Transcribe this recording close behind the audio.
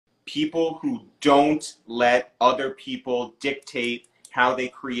people who don't let other people dictate how they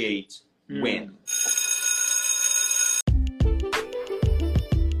create win.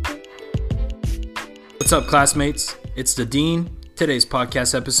 What's up, classmates? It's the Dean. Today's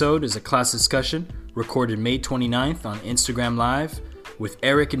podcast episode is a class discussion recorded May 29th on Instagram Live with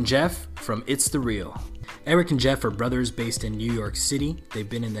Eric and Jeff from It's The Real. Eric and Jeff are brothers based in New York City. They've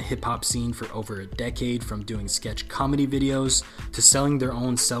been in the hip-hop scene for over a decade, from doing sketch comedy videos to selling their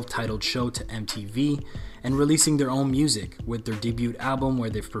own self-titled show to MTV and releasing their own music with their debut album,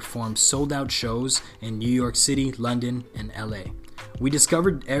 where they've performed sold-out shows in New York City, London, and LA. We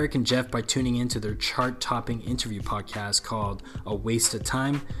discovered Eric and Jeff by tuning into their chart-topping interview podcast called A Waste of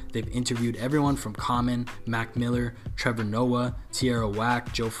Time. They've interviewed everyone from Common, Mac Miller, Trevor Noah, Tierra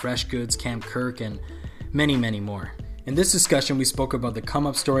Whack, Joe Freshgoods, Cam Kirk, and many, many more. In this discussion, we spoke about the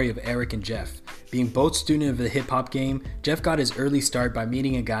come-up story of Eric and Jeff. Being both students of the hip-hop game, Jeff got his early start by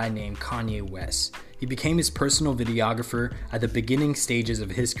meeting a guy named Kanye West. He became his personal videographer at the beginning stages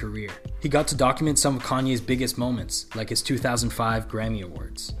of his career. He got to document some of Kanye's biggest moments, like his 2005 Grammy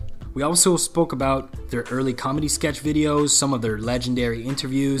Awards. We also spoke about their early comedy sketch videos, some of their legendary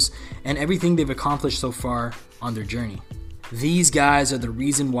interviews, and everything they've accomplished so far on their journey. These guys are the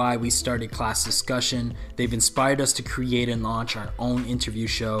reason why we started Class Discussion. They've inspired us to create and launch our own interview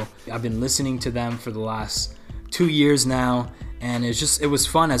show. I've been listening to them for the last 2 years now, and it was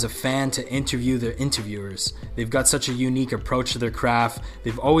fun as a fan to interview the interviewers. They've got such a unique approach to their craft.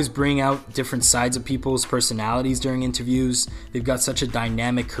 They've always bring out different sides of people's personalities during interviews. They've got such a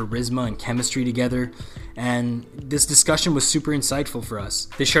dynamic charisma and chemistry together. And this discussion was super insightful for us.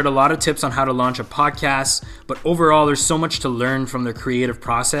 They shared a lot of tips on how to launch a podcast, but overall there's so much to learn from their creative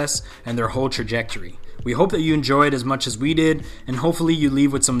process and their whole trajectory. We hope that you enjoyed as much as we did, and hopefully you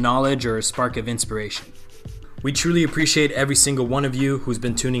leave with some knowledge or a spark of inspiration. We truly appreciate every single one of you who's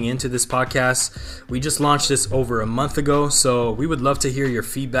been tuning into this podcast. We just launched this over a month ago, so we would love to hear your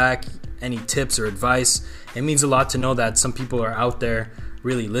feedback, any tips or advice. It means a lot to know that some people are out there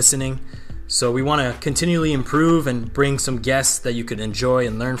really listening. So we want to continually improve and bring some guests that you could enjoy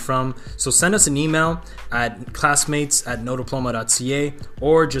and learn from. So send us an email at classmates@nodiploma.ca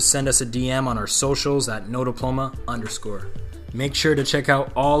or just send us a DM on our socials at nodiploma_. Make sure to check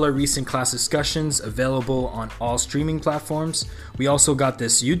out all our recent class discussions available on all streaming platforms. We also got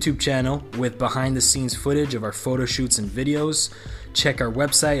this YouTube channel with behind the scenes footage of our photo shoots and videos. Check our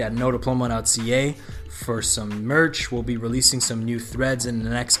website at nodiploma.ca for some merch. We'll be releasing some new threads in the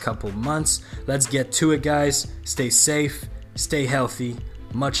next couple months. Let's get to it, guys. Stay safe, stay healthy.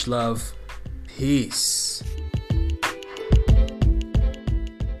 Much love. Peace.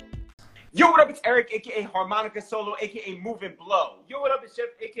 Yo, what up? It's Eric, aka Harmonica Solo, aka Move and Blow. Yo, what up? It's Jeff,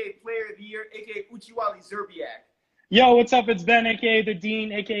 aka Player of the Year, aka Uchiwali Zerbiak. Yo, what's up? It's Ben, aka the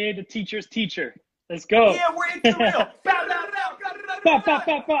Dean, aka the Teacher's Teacher. Let's go. Yeah, we're It's The Real.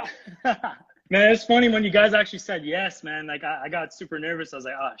 Man, it's funny when you guys actually said yes, man. Like I got super nervous. I was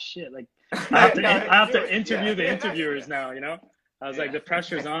like, oh shit, like I have to interview the interviewers now, you know? I was like, the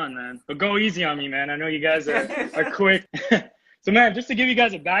pressure's on, man. But go easy on me, man. I know you guys are quick. So, man, just to give you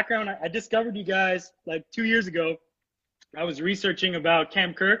guys a background, I discovered you guys like 2 years ago. I was researching about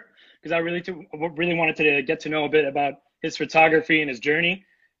Cam Kirk because I really wanted to get to know a bit about his photography and his journey.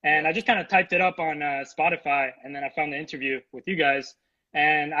 And I just kind of typed it up on Spotify, and then I found the interview with you guys.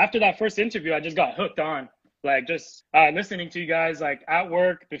 And after that first interview, I just got hooked on, like, just listening to you guys, like, at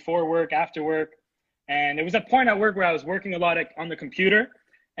work, before work, after work. And it was a point at work where I was working a lot on the computer.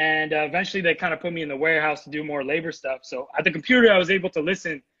 And eventually they kind of put me in the warehouse to do more labor stuff. So at the computer, I was able to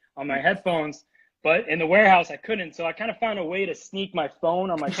listen on my headphones, but in the warehouse, I couldn't. So I kind of found a way to sneak my phone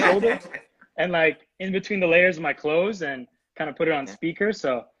on my shoulder and like in between the layers of my clothes and kind of put it on speaker.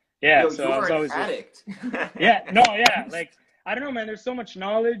 So yeah, so I was always addict. Like, I don't know, man, there's so much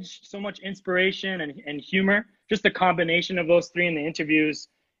knowledge, so much inspiration and humor. Just the combination of those three in the interviews,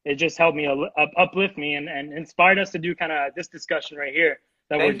 it just helped me uplift me and inspired us to do kind of this discussion right here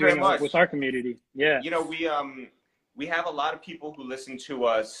that we're doing with our community. Yeah. You know, we have a lot of people who listen to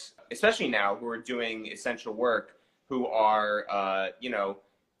us, especially now, who are doing essential work, who are,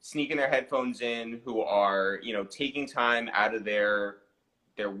 sneaking their headphones in, who are, taking time out of their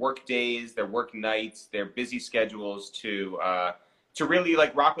work days, their work nights, their busy schedules to really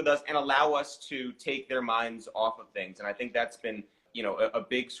like rock with us and allow us to take their minds off of things. And I think that's been, a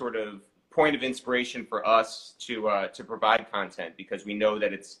big sort of point of inspiration for us to provide content, because we know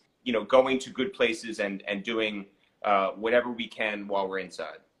that it's, going to good places and doing whatever we can while we're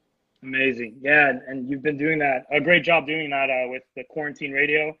inside. Amazing. Yeah. And you've been doing a great job doing that with the quarantine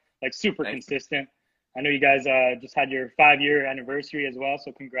radio, like super consistent. I know you guys just had your 5-year anniversary as well,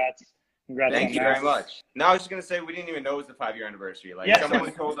 so congrats Thank on you that. very much. No, I was just gonna say we didn't even know it was the 5-year anniversary. Like Yeah.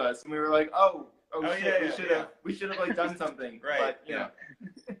 Someone told us, and we were like, oh shit, yeah, we should have like done something. Right, But you know,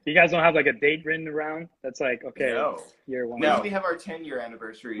 You guys don't have like a date written around that's like, okay, No. it's year 1. when we have our 10-year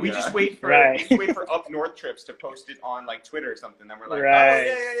anniversary, we just wait for Right. we just wait for up north trips to post it on like Twitter or something. Then we're like, Right.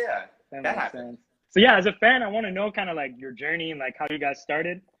 oh yeah. That makes happened. sense. So yeah, as a fan, I want to know kind of like your journey and like how you guys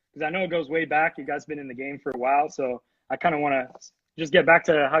started, because I know it goes way back. You guys been in the game for a while, so I kind of want to just get back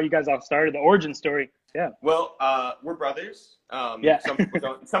to how you guys all started, the origin story. Yeah. Well, we're brothers. Yeah. Some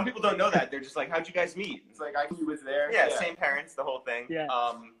people don't know that. They're just like, how'd you guys meet? It's like he was there. Yeah, same parents, the whole thing. Yeah.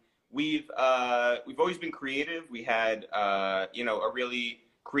 We've always been creative. We had a really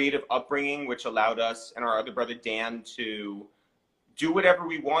creative upbringing, which allowed us and our other brother Dan to do whatever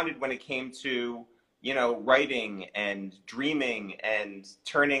we wanted when it came to writing and dreaming and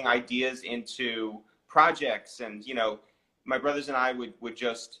turning ideas into projects. And my brothers and I would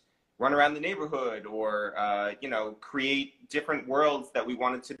just run around the neighborhood or create different worlds that we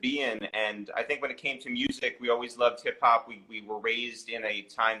wanted to be in. And I think when it came to music, we always loved hip hop. We were raised in a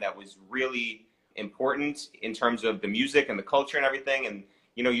time that was really important in terms of the music and the culture and everything. And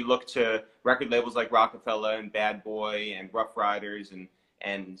you look to record labels like Rockefeller and Bad Boy and Rough Riders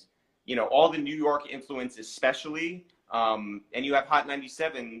and all the New York influence especially. And you have Hot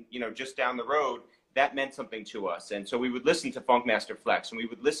 97, just down the road. That meant something to us. And so we would listen to Funkmaster Flex, and we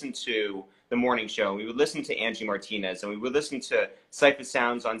would listen to The Morning Show, and we would listen to Angie Martinez, and we would listen to Cypher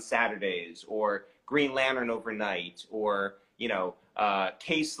Sounds on Saturdays, or Green Lantern overnight, or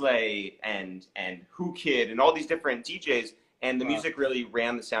K-Slay and Who Kid, and all these different DJs. And the music really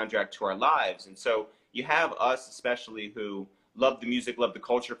ran the soundtrack to our lives. And so you have us especially who loved the music, loved the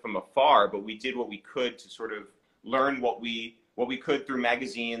culture from afar, but we did what we could to sort of learn what we could through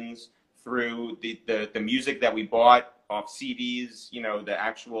magazines, through the music that we bought off CDs, the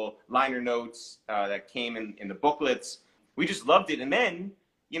actual liner notes that came in the booklets. We just loved it. And then,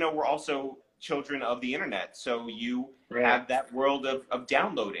 we're also children of the internet. So you have that world of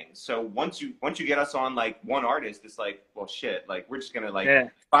downloading. So once you get us on like one artist, it's like, well, shit, like we're just going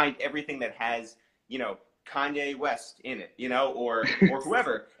to find everything that has, Kanye West in it, or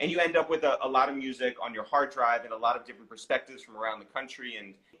whoever. And you end up with a lot of music on your hard drive and a lot of different perspectives from around the country.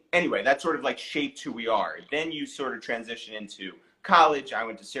 And anyway, that sort of like shaped who we are. Then you sort of transition into college. I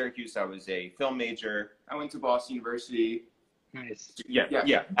went to Syracuse. I was a film major. I went to Boston University. Nice.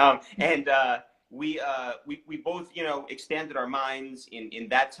 Yeah. And we both, expanded our minds in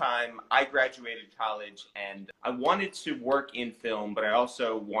that time. I graduated college and I wanted to work in film, but I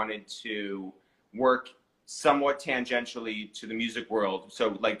also wanted to work somewhat tangentially to the music world.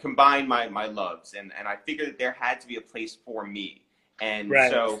 So like combine my loves. And I figured that there had to be a place for me. And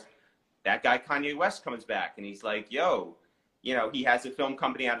so that guy Kanye West comes back and he's like, yo, he has a film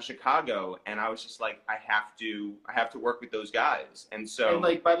company out of Chicago. And I was just like, I have to work with those guys. And so, and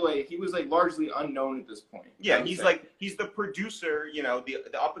like, by the way, he was like largely unknown at this point. Yeah, he's the producer,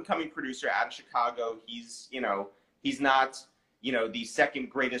 the up and coming producer out of Chicago. He's not, the second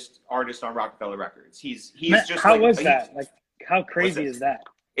greatest artist on Rockefeller Records. He's just how was that? Like, how crazy is that?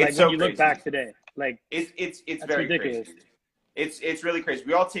 Like It's when so you crazy. look back today, like it's that's very ridiculous. crazy. It's really crazy.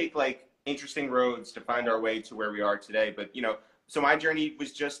 We all take like interesting roads to find our way to where we are today. But so my journey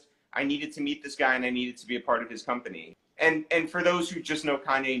was just I needed to meet this guy and I needed to be a part of his company. And for those who just know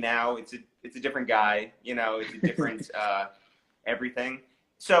Kanye now, it's a different guy. It's a different everything.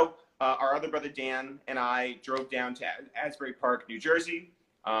 So our other brother Dan and I drove down to Asbury Park, New Jersey.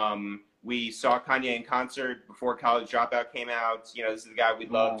 We saw Kanye in concert before College Dropout came out. This is the guy we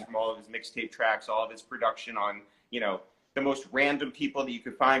loved from all of his mixtape tracks, all of his production on, the most random people that you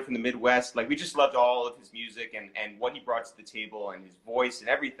could find from the Midwest. Like, we just loved all of his music and what he brought to the table and his voice and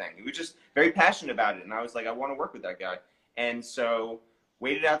everything. He was just very passionate about it. And I was like, I want to work with that guy. And so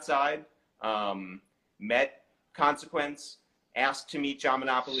waited outside, met Consequence, asked to meet John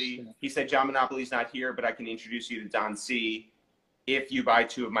Monopoly. He said, John Monopoly's not here, but I can introduce you to Don C if you buy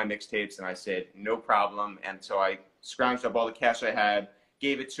 2 of my mixtapes. And I said, no problem. And so I scrounged up all the cash I had,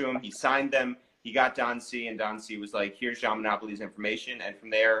 gave it to him. He signed them. He got Don C, and Don C was like, here's John Monopoly's information. And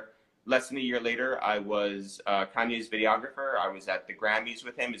from there, less than a year later, I was Kanye's videographer. I was at the Grammys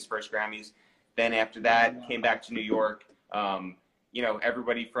with him, his first Grammys. Then after that, came back to New York.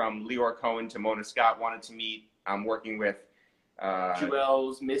 Everybody from Leor Cohen to Mona Scott wanted to meet. I'm working with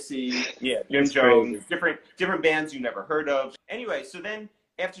Jewels, Missy. Yeah, Jim Jones, different bands you never heard of. Anyway, so then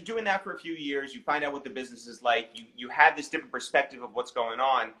after doing that for a few years, you find out what the business is like. You have this different perspective of what's going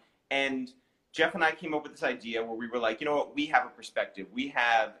on. And Jeff and I came up with this idea where we were like, you know what, we have a perspective. We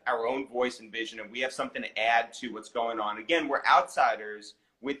have our own voice and vision, and we have something to add to what's going on. Again, we're outsiders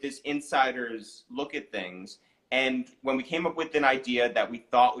with this insider's look at things. And when we came up with an idea that we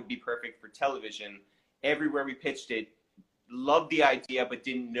thought would be perfect for television, everywhere we pitched it, loved the idea, but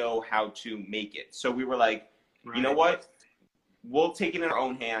didn't know how to make it. So we were like, you know what? We'll take it in our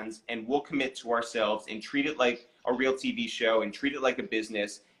own hands, and we'll commit to ourselves and treat it like a real TV show and treat it like a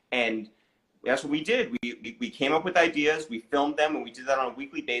business. And that's what we did. We came up with ideas, we filmed them, and we did that on a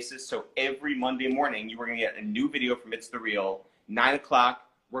weekly basis. So every Monday morning, you were going to get a new video from It's the Real, 9 o'clock,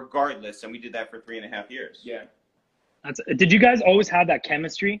 regardless. And we did that for 3.5 years. Yeah. Did you guys always have that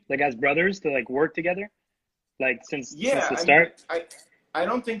chemistry, like as brothers, to like work together, like since the start? I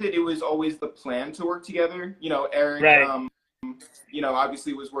don't think that it was always the plan to work together. You know, Eric, right. You know,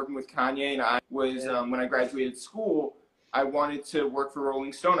 obviously was working with Kanye, and I was when I graduated school, I wanted to work for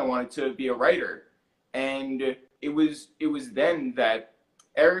Rolling Stone. I wanted to be a writer, and it was then that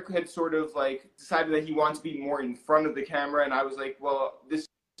Eric had sort of like decided that he wanted to be more in front of the camera, and I was like, well, this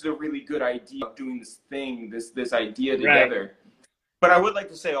is a really good idea of doing this thing, this idea together. Right. But I would like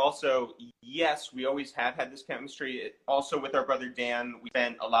to say also, yes, we always have had this chemistry. Also with our brother Dan, we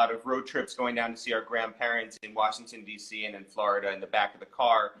spent a lot of road trips going down to see our grandparents in Washington, D.C. and in Florida in the back of the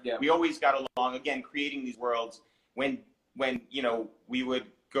car. Yeah. We always got along, again, creating these worlds. When you know, we would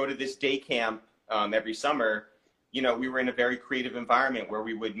go to this day camp every summer, you know, we were in a very creative environment where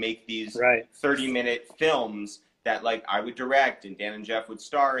we would make these 30-minute films that like I would direct and Dan and Jeff would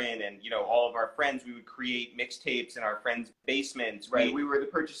star in, and you know, all of our friends, we would create mixtapes in our friends' basements. Right, we were the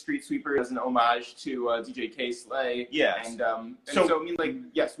Purchase Street Sweepers as an homage to DJ K. Slay. Yes. And so I mean, like,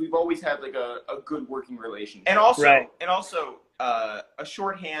 yes, we've always had like a good working relationship. And also a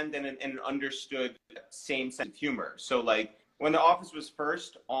shorthand and an understood same sense of humor. So like when The Office was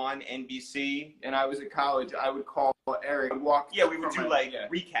first on NBC, and I was at college, I would call Eric. We would do like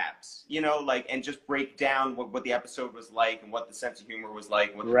recaps, you know, like, and just break down what the episode was like and what the sense of humor was like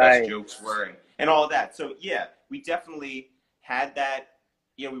and what the best jokes were and all of that. So yeah, we definitely had that.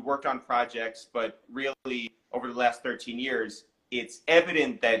 You know, we worked on projects, but really over the last 13 years, it's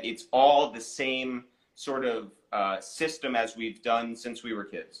evident that it's all the same sort of system as we've done since we were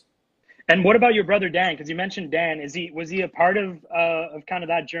kids. And what about your brother Dan? Because you mentioned Dan. Was he a part of kind of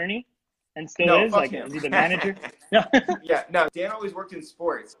that journey, and still is? Like, is he the manager? No. Yeah, no. Dan always worked in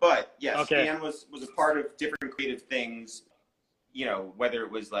sports, but yes, Dan was a part of different creative things. You know, whether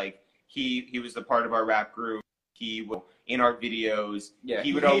it was like he was the part of our rap group. He would in our videos. Yeah,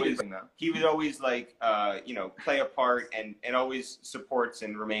 he would always like you know, play a part and always supports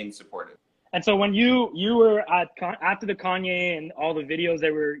and remains supportive. And so when you were after the Kanye and all the videos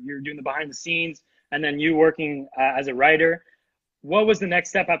that you're doing the behind the scenes, and then you working as a writer, what was the next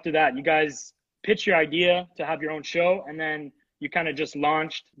step after that? You guys pitched your idea to have your own show, and then you kind of just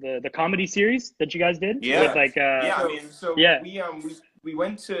launched the comedy series that you guys did. Yeah. With like we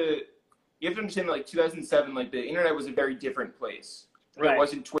went to. You have to understand, like 2007, like the internet was a very different place. Right. There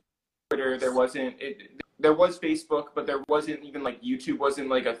wasn't Twitter. There wasn't There was Facebook, but there wasn't even like YouTube wasn't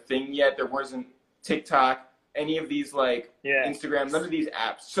like a thing yet. There wasn't TikTok, any of these like Instagram, none of these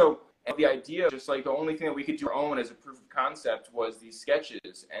apps. So the idea, just like the only thing that we could do our own as a proof of concept was these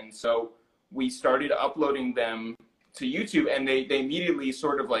sketches. And so we started uploading them to YouTube, and they immediately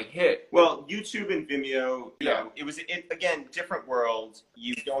sort of like hit. Well, YouTube and Vimeo, you know, again, different worlds.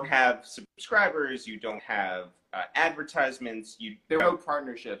 You don't have subscribers, you don't have advertisements. There were no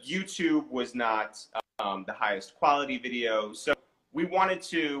partnerships. YouTube was not the highest quality video. So we wanted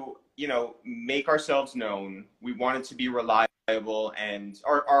to, you know, make ourselves known. We wanted to be reliable, and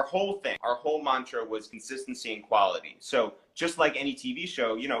our whole mantra was consistency and quality. So just like any TV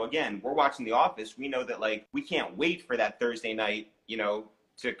show, you know, again, we're watching The Office. We know that like we can't wait for that Thursday night, you know,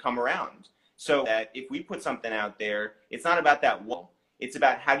 to come around. So that if we put something out there, it's not about that one. It's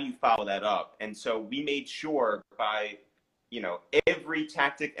about how do you follow that up. And so we made sure by, you know, every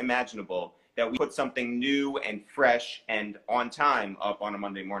tactic imaginable that we put something new and fresh and on time up on a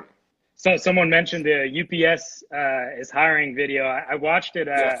Monday morning. So someone mentioned the UPS is hiring video. I watched it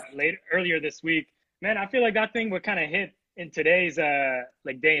earlier this week. Man, I feel like that thing would kind of hit in today's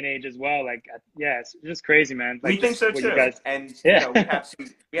like day and age as well. Like, it's just crazy, man. Like, we think so too. And you know,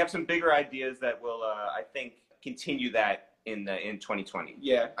 we have some bigger ideas that will, I think, continue that in 2020.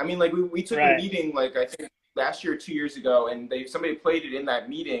 Yeah, I mean, like we took a meeting, like I think last year or 2 years ago, and somebody played it in that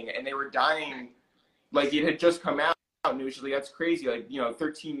meeting, and they were dying, like it had just come out, and it was like, that's crazy, like, you know,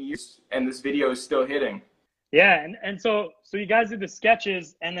 13 years, and this video is still hitting. Yeah, and so you guys did the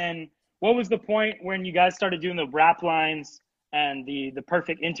sketches, and then what was the point when you guys started doing the rap lines and the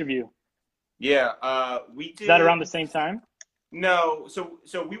perfect interview? Yeah, we did. Is that around the same time? No, so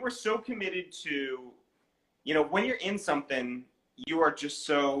we were so committed to, when you're in something, you are just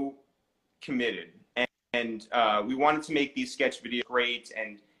so committed, and we wanted to make these sketch videos great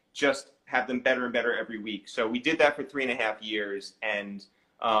and just have them better and better every week. So we did that for 3.5 years, and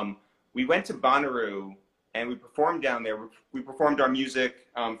we went to Bonnaroo and we performed down there. We performed our music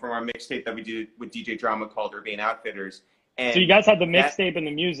from our mixtape that we did with DJ Drama called Urbane Outfitters. And so you guys had the mixtape and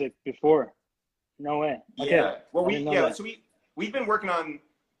the music before? No way. Okay. Yeah. Well, we've been working on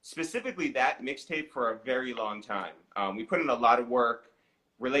specifically that mixtape for a very long time. We put in a lot of work,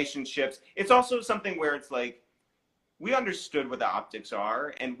 relationships. It's also something where it's like, we understood what the optics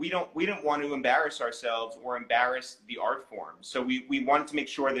are, and we didn't want to embarrass ourselves or embarrass the art form. So we wanted to make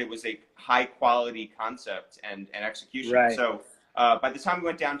sure that it was a high quality concept and execution. Right. So by the time we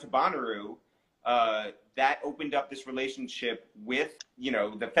went down to Bonnaroo, that opened up this relationship with,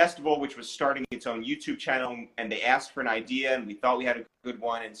 the festival, which was starting its own YouTube channel, and they asked for an idea, and we thought we had a good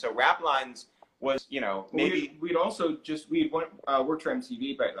one. And so Rap Lines was, maybe we'd also worked for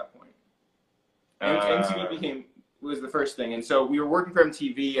MTV by that point. And MTV was the first thing, and so we were working for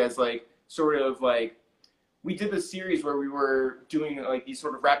MTV as we did this series where we were doing like these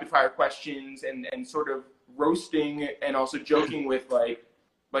sort of rapid fire questions and sort of roasting and also joking with like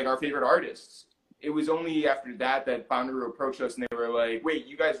our favorite artists. It was only after that Bonnaroo approached us and they were like, "Wait,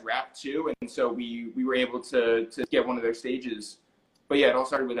 you guys rap too?" And so we were able to get one of their stages. But yeah, it all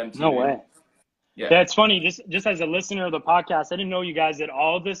started with MTV. No way. Yeah, it's funny. Just as a listener of the podcast, I didn't know you guys did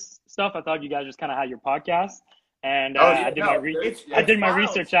all this stuff. I thought you guys just kind of had your podcast. And I did my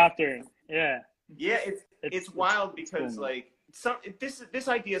research after. Yeah. Yeah, it's wild because this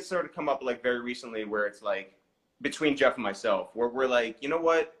idea sort of come up like very recently, where it's like between Jeff and myself, where we're like, you know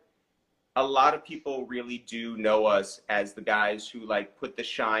what? A lot of people really do know us as the guys who like put the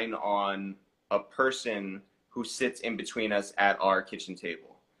shine on a person who sits in between us at our kitchen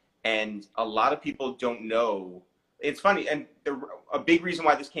table, and a lot of people don't know. It's funny, and a big reason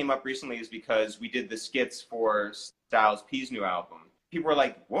why this came up recently is because we did the skits for Styles P's new album. People were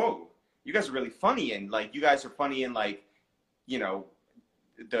like, "Whoa, you guys are really funny," and like you guys are funny in like,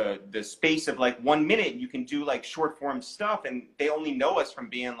 the space of like 1 minute. You can do like short form stuff, and they only know us from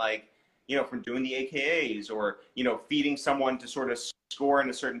being like, from doing the AKAs or feeding someone to sort of score in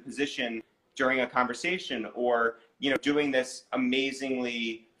a certain position during a conversation, or doing this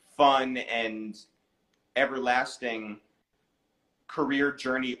amazingly fun and everlasting career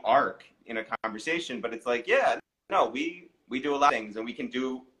journey arc in a conversation. But it's like, we do a lot of things, and we can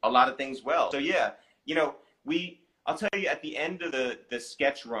do a lot of things well. So I'll tell you, at the end of the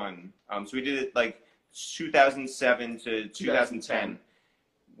sketch run, so we did it like 2007 to 2010.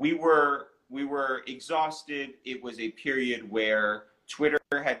 We were exhausted. It was a period where Twitter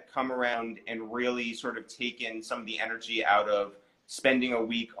had come around and really sort of taken some of the energy out of spending a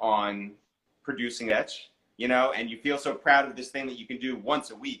week on producing sketch, and you feel so proud of this thing that you can do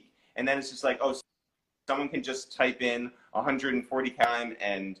once a week. And then it's just like, oh, someone can just type in 140 time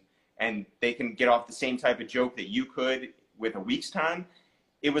and they can get off the same type of joke that you could with a week's time.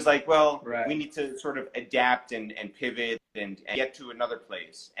 It was like, well, we need to sort of adapt and pivot and get to another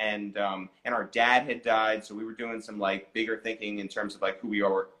place. And our dad had died, so we were doing some like bigger thinking in terms of like who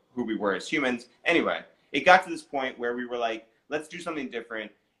we were as humans. Anyway, it got to this point where we were like, let's do something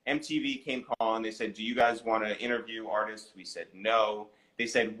different. MTV came calling. They said, "Do you guys want to interview artists?" We said no. They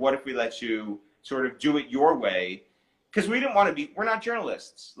said, "What if we let you sort of do it your way?" Because we didn't want to we're not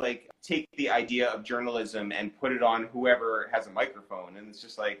journalists. Like, take the idea of journalism and put it on whoever has a microphone. And it's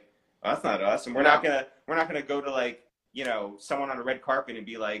just like, well, that's not us. And we're not gonna go to like, someone on a red carpet and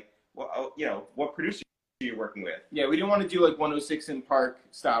be like, well, what producer are you working with? Yeah, we didn't want to do like 106 in Park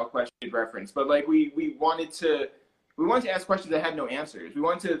style question reference, but like we wanted to ask questions that had no answers. We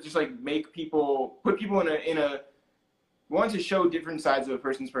wanted to just like put people in a we wanted to show different sides of a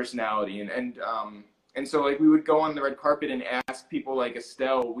person's personality, and so like we would go on the red carpet and ask people like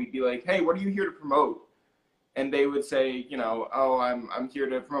Estelle. We'd be like, "Hey, what are you here to promote?" And they would say, "Oh, I'm here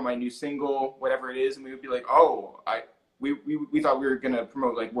to promote my new single, whatever it is." And we would be like, "Oh, we thought we were gonna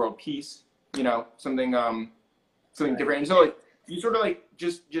promote like world peace, something different." And so like you sort of like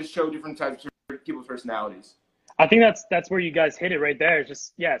just show different types of people's personalities. I think that's where you guys hit it right there.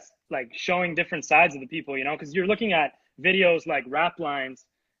 Just like showing different sides of the people, because you're looking at videos like Rap Lines,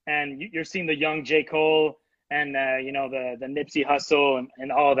 and you're seeing the young J. Cole and the Nipsey Hussle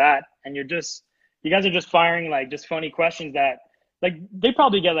and all that, and you guys are just firing like just funny questions that like they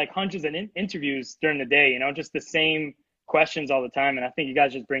probably get like hundreds of interviews during the day, just the same questions all the time. And I think you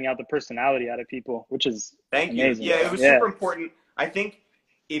guys just bring out the personality out of people, which is amazing. Yeah, it was super important. I think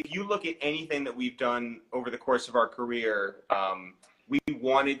if you look at anything that we've done over the course of our career, we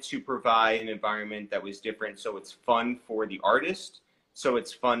wanted to provide an environment that was different. So it's fun for the artist, so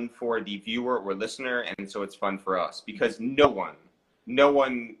it's fun for the viewer or listener, and so it's fun for us, because no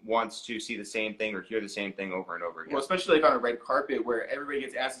one wants to see the same thing or hear the same thing over and over again. Well, especially like on a red carpet where everybody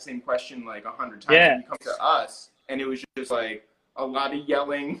gets asked the same question like 100 times. Yeah. And you come to us, and it was just like a lot of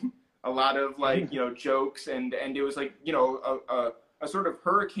yelling, a lot of like, jokes, and it was like, a sort of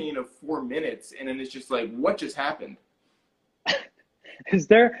hurricane of 4 minutes, and then it's just like, what just happened? Is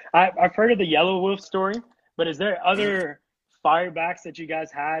there, I've heard of the Yellow Wolf story, but is there other firebacks that you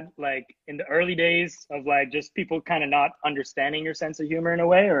guys had like in the early days of like just people kind of not understanding your sense of humor in a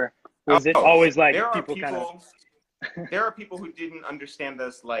way, or was it always like people kind of? There are people who didn't understand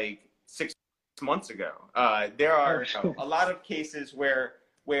us like 6 months ago. There are a lot of cases where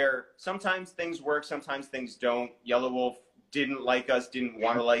sometimes things work, sometimes things don't. Yellow Wolf didn't like us, didn't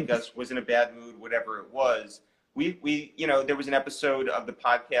want to like us, was in a bad mood, whatever it was. We there was an episode of the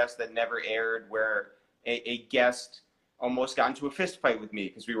podcast that never aired where a guest almost got into a fist fight with me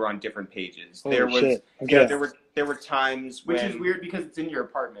because we were on different pages. Holy there was, shit. Okay. There were times when, which is weird because it's in your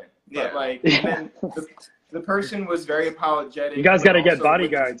apartment. Yeah. But like, and then the person was very apologetic. You guys got to get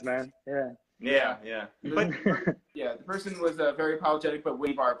bodyguards, man. Yeah. Yeah. But yeah, the person was very apologetic, but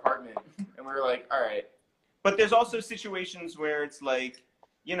leave our apartment, and we were like, all right. But there's also situations where it's like,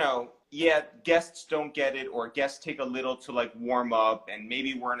 guests don't get it, or guests take a little to like warm up, and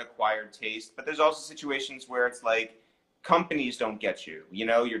maybe we're an acquired taste. But there's also situations where it's like companies don't get you.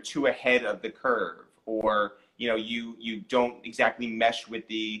 You're too ahead of the curve, or you don't exactly mesh with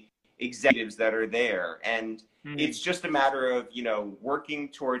the executives that are there, and it's just a matter of working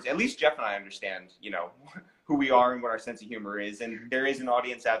towards. At least Jeff and I understand who we are and what our sense of humor is, and there is an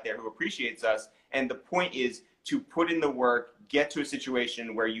audience out there who appreciates us. And the point is to put in the work, get to a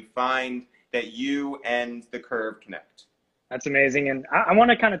situation where you find that you and the curve connect. That's amazing. And I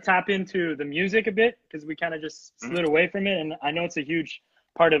want to kind of tap into the music a bit, because we kind of just slid away from it. And I know it's a huge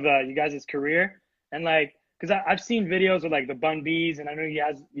part of you guys' career. And like, because I've seen videos with like the Bun B's, and I know you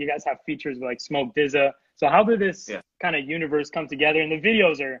guys have features with like Smoke DZA. So how did this kind of universe come together? And the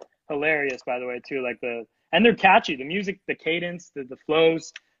videos are hilarious, by the way, too. Like and they're catchy. The music, the cadence, the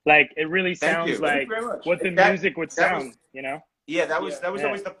flows. Like, it really sounds like what the music would sound, Yeah, that was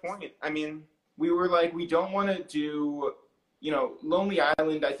always the point. I mean, we were like, we don't want to do, Lonely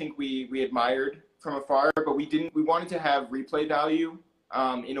Island, I think we admired from afar, but we wanted to have replay value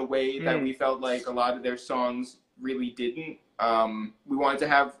in a way that we felt like a lot of their songs really didn't. We wanted to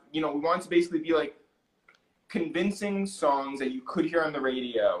have, we wanted to basically be like convincing songs that you could hear on the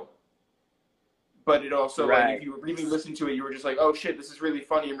radio, but it also, like, if you really listened to it, you were just like, oh shit, this is really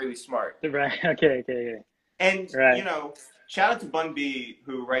funny and really smart. Right. Okay. And, shout out to Bun B,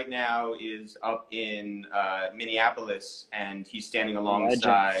 who right now is up in Minneapolis, and he's standing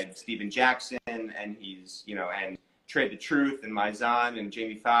alongside Steven Jackson, and he's, and Trade the Truth, and Maizan, and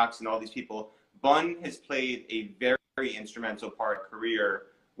Jamie Foxx, and all these people. Bun has played a very, very instrumental part of his career,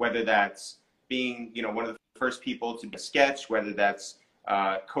 whether that's being, one of the first people to do a sketch, whether that's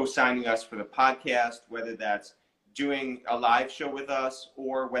co-signing us for the podcast, whether that's doing a live show with us,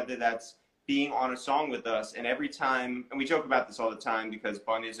 or whether that's being on a song with us. And every time, and we joke about this all the time because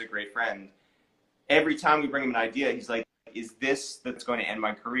Bun is a great friend, every time we bring him an idea, he's like, is this that's going to end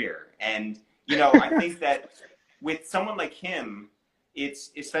my career? And, I think that with someone like him,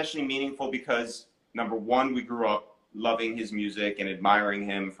 it's especially meaningful because, number one, we grew up loving his music and admiring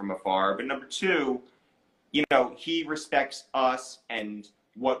him from afar. But number two, he respects us and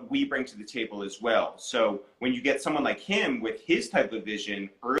what we bring to the table as well. So when you get someone like him with his type of vision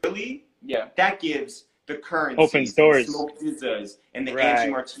early, that gives the current open doors, the Smoke DZAs and the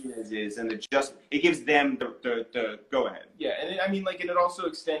Angie Martinez's, and it gives them the go ahead. Yeah, and it also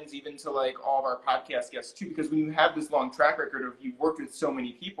extends even to like all of our podcast guests too, because when you have this long track record of you've worked with so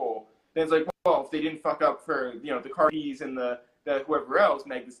many people, then it's like, well, if they didn't fuck up for the Cardis and the whoever else,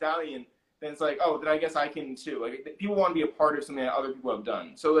 Meg Thee Stallion, then it's like, oh, then I guess I can too. Like, people want to be a part of something that other people have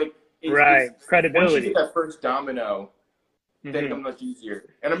done. So like, it's credibility. Once you get that first domino, then it becomes much easier.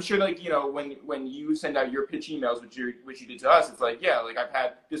 And I'm sure, like, when you send out your pitch emails, which you did to us, it's like, like I've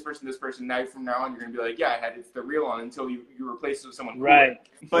had this person. Now from now on, you're gonna be like, I had It's the Real on until you replace it with someone cooler.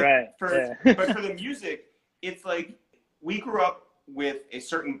 But for the music, it's like we grew up with a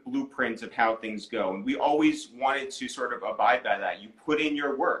certain blueprint of how things go, and we always wanted to sort of abide by that. You put in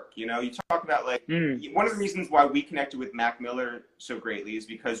your work, you talk about like one of the reasons why we connected with Mac Miller so greatly is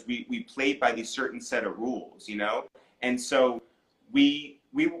because we played by these certain set of rules, and so we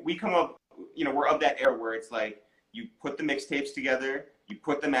come up, we're of that era where it's like you put the mixtapes together, you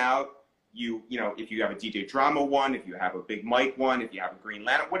put them out. You know, if you have a DJ Drama one, if you have a Big Mike one, if you have a Green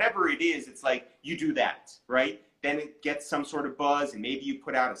Lantern, whatever it is, it's like you do that, right? Then it gets some sort of buzz, and maybe you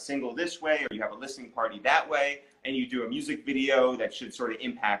put out a single this way, or you have a listening party that way, and you do a music video that should sort of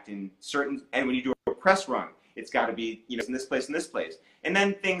impact in certain, and when you do a press run, it's got to be, you know, in this place and this place. And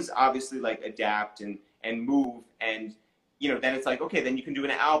then things obviously like adapt and move, and you know, then it's like, okay, then you can do an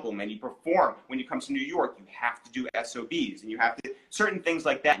album and you perform. When you come to New York, you have to do SOBs and you have to, certain things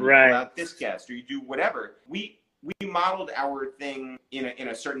like that. Right. You pull out this guest or you do whatever. We modeled our thing in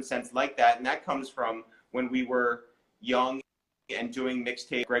a certain sense like that. And that comes from when we were young and doing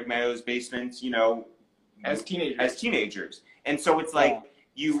mixtape, Greg Mayo's Basement, you know, as teenagers. And so it's like,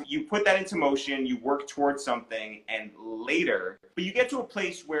 you put that into motion, you work towards something, and later, but you get to a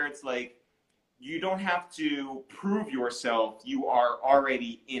place where it's like, you don't have to prove yourself. You are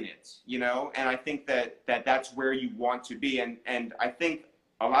already in it, you know? And I think that's where you want to be. And I think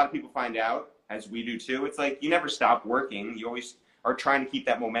a lot of people find out, as we do too, it's like you never stop working. You always are trying to keep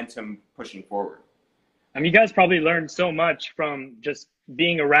that momentum pushing forward. I mean, you guys probably learned so much from just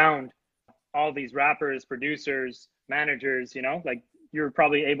being around all these rappers, producers, managers, you know? Like, you're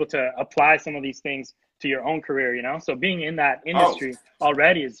probably able to apply some of these things to your own career, you know? So being in that industry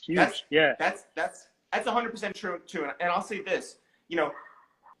already is huge. That's 100% true too. And I'll say this, you know,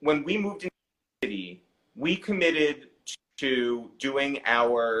 when we moved into the city, we committed to doing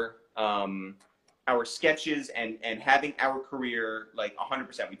our sketches and having our career like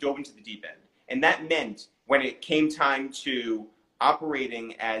 100%. We dove into the deep end. And that meant when it came time to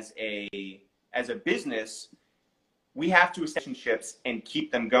operating as a business, we have to establish relationships and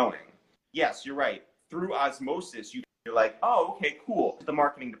keep them going. Yes, you're right. Through osmosis, you're like, oh, okay, cool. The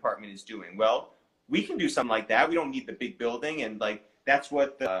marketing department is doing well. We can do something like that. We don't need the big building, and like that's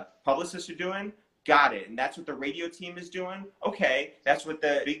what the publicists are doing. Got it. And that's what the radio team is doing. Okay, that's what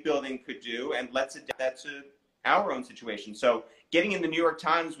the big building could do, and let's adapt that to our own situation. So getting in the New York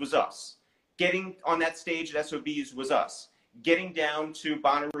Times was us. Getting on that stage at SOBs was us. Getting down to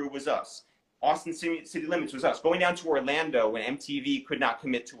Bonnaroo was us. Austin City Limits was us. Going down to Orlando when MTV could not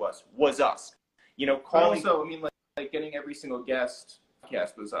commit to us was us. You know, calling. Also, I mean, like getting every single guest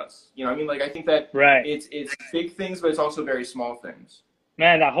podcast was us. You know, I mean, like I think that it's big things, but it's also very small things.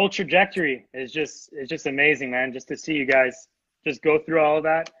 Man, that whole trajectory is just amazing, man. Just to see you guys just go through all of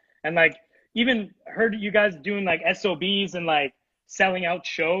that, and like even heard you guys doing like SOBs and like selling out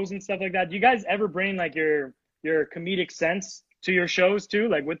shows and stuff like that. Do you guys ever bring like your comedic sense to your shows too,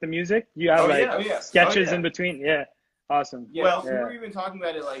 like with the music? You have sketches in between. Yeah, awesome. Yeah, well, we were even talking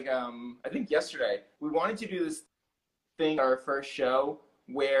about it like I think yesterday. We wanted to do this thing, our first show,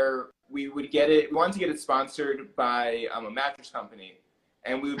 where we would get it. We wanted to get it sponsored by a mattress company,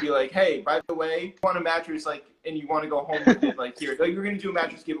 and we would be like, hey, by the way, you want a mattress, like, and you want to go home with it, like here, like we're gonna do a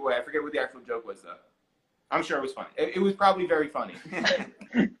mattress giveaway. I forget what the actual joke was though. I'm sure it was funny. It was probably very funny.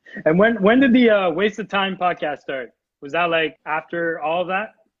 And when did the Waste of Time podcast start? Was that like after all of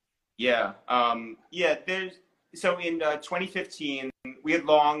that? Yeah. So in 2015, we had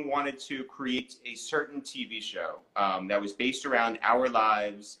long wanted to create a certain TV show that was based around our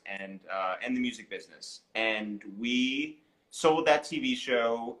lives and the music business. And we sold that TV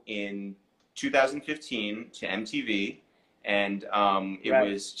show in 2015 to MTV. And it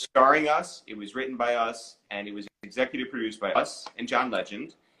was starring us, it was written by us, and it was executive produced by us and John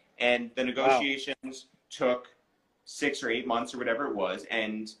Legend. And the negotiations took 6 or 8 months or whatever it was.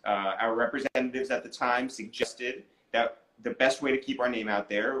 And our representatives at the time suggested that the best way to keep our name out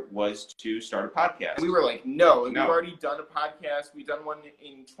there was to start a podcast. And we were like, no. We've already done a podcast. We've done one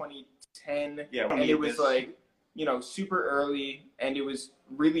in 2010. Yeah, and it was like, you know, super early, and it was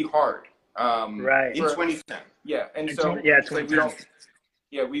really hard. In 2010. Yeah, and so it's like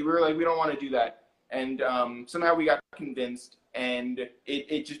we were like, we don't want to do that. And somehow we got convinced, and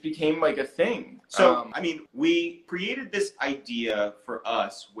it just became like a thing. So, I mean, we created this idea for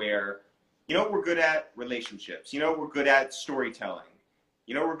us where, you know, we're good at relationships. You know, we're good at storytelling.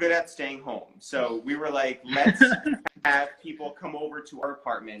 You know, we're good at staying home. So we were like, let's have people come over to our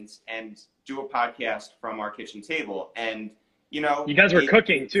apartments and do a podcast from our kitchen table. And, you know. You guys were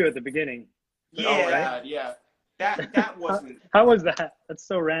cooking, too, at the beginning. Yeah. Yeah. That wasn't. How was that? That's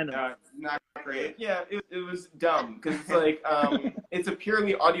so random. Not great. Yeah, it was dumb because it's like it's a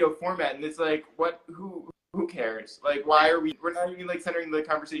purely audio format, and it's like who cares? Like, why are we're not even like centering the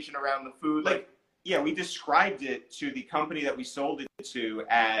conversation around the food. Like, yeah, we described it to the company that we sold it to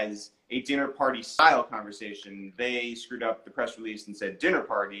as a dinner party style conversation. They screwed up the press release and said dinner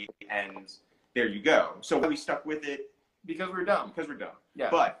party, and there you go. So we stuck with it because we're dumb. Yeah.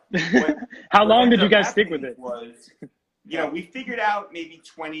 But how long did you guys stick with it? you know, we figured out maybe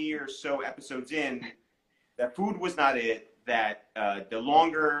 20 or so episodes in that food was not it, that the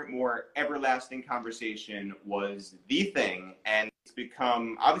longer, more everlasting conversation was the thing. And it's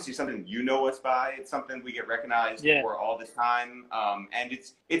become obviously something you know us by. It's something we get recognized for all the time. And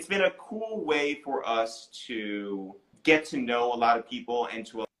it's been a cool way for us to get to know a lot of people and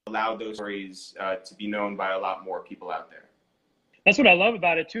to allow those stories to be known by a lot more people out there. That's what I love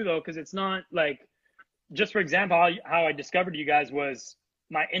about it too, though, because it's not like, just for example, how I discovered you guys was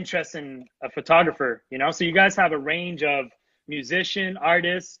my interest in a photographer, you know? So you guys have a range of musician,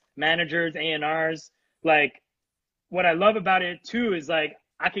 artists, managers, A&Rs. Like, what I love about it too is like,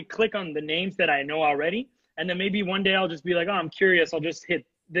 I could click on the names that I know already. And then maybe one day I'll just be like, oh, I'm curious. I'll just hit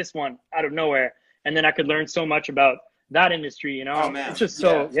this one out of nowhere. And then I could learn so much about that industry, you know? Oh, man. It's just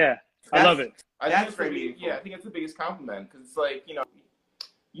so, I love it. That's very meaningful. Yeah, I think that's the biggest compliment, because it's like, you know,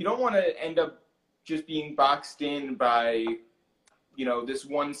 you don't want to end up just being boxed in by, you know, this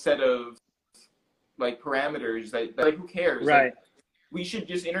one set of like parameters that like, who cares? Right. Like, we should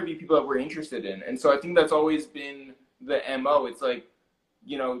just interview people that we're interested in. And so I think that's always been the MO. It's like,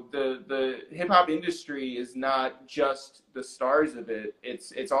 you know, the hip hop industry is not just the stars of it.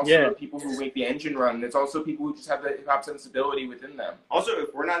 It's also the people who make the engine run. It's also people who just have the hip hop sensibility within them. Also,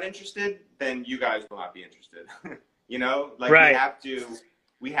 if we're not interested, then you guys will not be interested. You know, like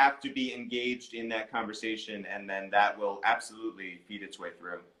we have to be engaged in that conversation, and then that will absolutely feed its way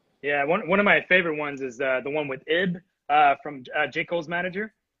through. Yeah, one of my favorite ones is the one with Ib from J. Cole's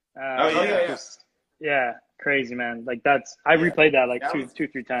manager. Yeah, crazy, man. Like I replayed that like two,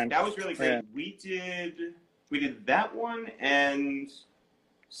 3 times. That was really great. Yeah. We did that one and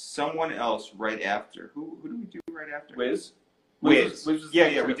someone else right after. Who do we do right after? Wiz.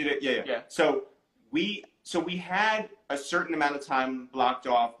 Yeah, we did it. Yeah. So we had a certain amount of time blocked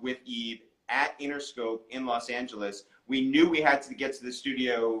off with Eve at Interscope in Los Angeles. We knew we had to get to the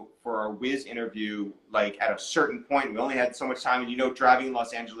studio for our Wiz interview, like at a certain point. We only had so much time, and you know, driving in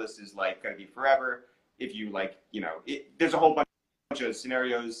Los Angeles is like going to be forever. If you like, you know, there's a whole bunch of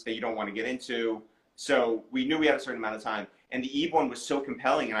scenarios that you don't want to get into. So we knew we had a certain amount of time, and the Eve one was so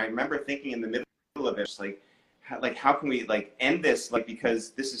compelling. And I remember thinking in the middle of it, just like how can we like end this? Like,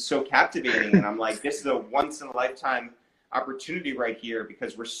 because this is so captivating. And I'm like, this is a once in a lifetime opportunity right here,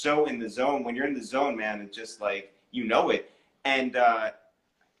 because we're so in the zone. When you're in the zone, man, it's just like, you know it. And,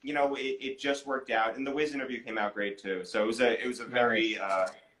 you know, it just worked out. And the Wiz interview came out great too. So it was a very,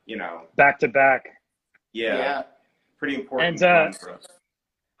 you know, back to back. Yeah. Pretty important. And for us.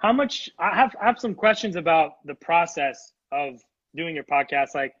 How much, I have some questions about the process of doing your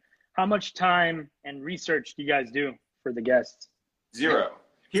podcast. Like, how much time and research do you guys do for the guests? 0.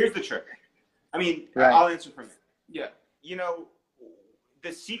 Here's the trick. I mean, I'll answer from you. Yeah. You know,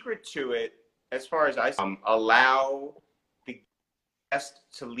 the secret to it, as far as I see, allow the guest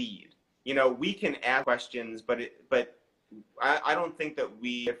to lead. You know, we can ask questions, but I don't think that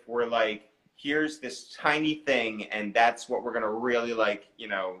if we're like, here's this tiny thing and that's what we're going to really like, you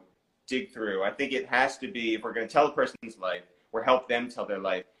know, dig through. I think it has to be, if we're going to tell a person's life or help them tell their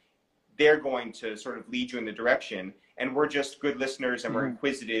life, they're going to sort of lead you in the direction, and we're just good listeners and we're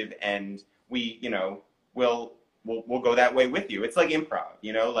inquisitive, and we, you know, we'll go that way with you. It's like improv,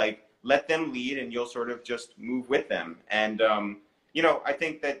 you know, like let them lead and you'll sort of just move with them. And, you know, I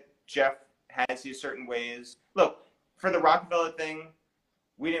think that Jeff has his certain ways. Look, for the Rockefeller thing,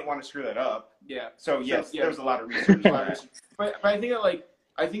 we didn't want to screw that up. Yeah. So yes, there was a lot of research. But I think that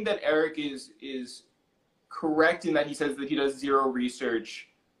I think that Eric is correct in that he says that he does 0 research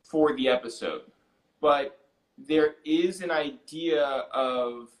for the episode. But there is an idea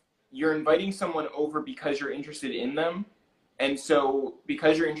of you're inviting someone over because you're interested in them. And so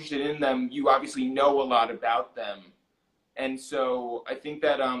because you're interested in them, you obviously know a lot about them. And so I think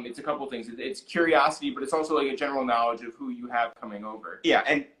that it's a couple things. It's curiosity, but it's also like a general knowledge of who you have coming over. Yeah,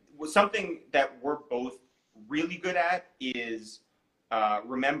 and something that we're both really good at is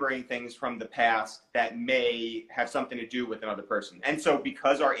remembering things from the past that may have something to do with another person. And so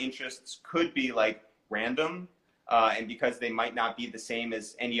because our interests could be like random, and because they might not be the same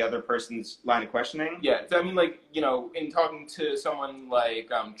as any other person's line of questioning. Yeah, I mean, like, you know, in talking to someone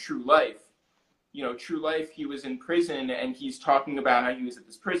like True Life, you know, True Life, he was in prison and he's talking about how he was at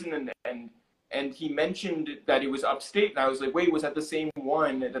this prison and he mentioned that it was upstate, and I was like, wait, was that the same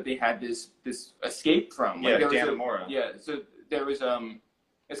one that they had this escape from? Like, yeah, Dannemora. Yeah, so there was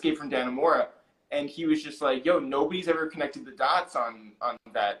Escape from Dannemora, and he was just like, yo, nobody's ever connected the dots on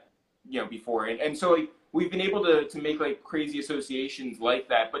that, you know, before. And so like we've been able to make like crazy associations like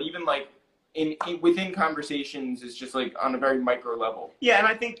that. But even like within conversations is just like on a very micro level. Yeah, and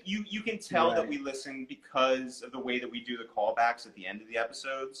I think you can tell that we listen because of the way that we do the callbacks at the end of the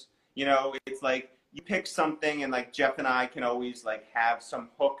episodes. You know, it's like you pick something, and like Jeff and I can always like have some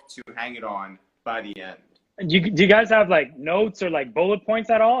hook to hang it on by the end. Do you guys have like notes or like bullet points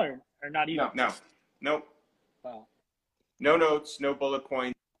at all, or not even? No. Wow. No notes, no bullet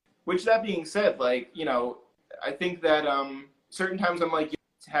points. Which, that being said, like, you know, I think that certain times I'm like,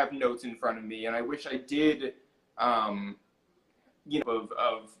 to have notes in front of me, and I wish I did, you know,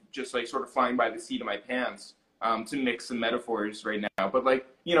 of just like sort of flying by the seat of my pants to mix some metaphors right now. But like,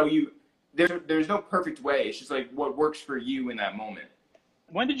 you know, there's no perfect way. It's just like what works for you in that moment.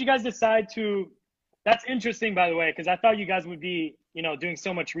 When did you guys decide to? That's interesting, by the way, because I thought you guys would be, you know, doing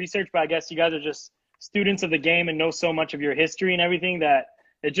so much research, but I guess you guys are just students of the game and know so much of your history and everything that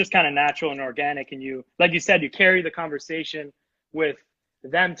it's just kind of natural and organic. And you, like you said, you carry the conversation with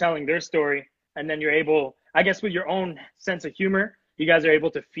them telling their story, and then you're able, I guess, with your own sense of humor, you guys are able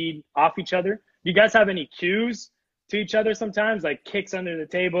to feed off each other. Do you guys have any cues to each other sometimes, like kicks under the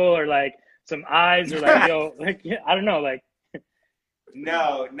table or like some eyes or like, yo, like, I don't know, like.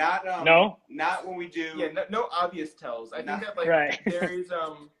 No, not not when we do. Yeah, no obvious tells. I think that like there is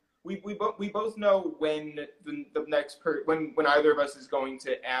we both know when the next when either of us is going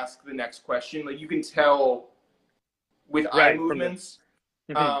to ask the next question. Like you can tell with eye movements.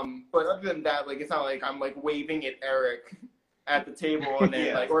 But other than that, like it's not like I'm like waving at Eric at the table and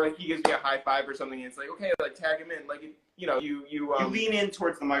then like, or like he gives me a high five or something and it's like, okay, like tag him in. Like you know, you lean in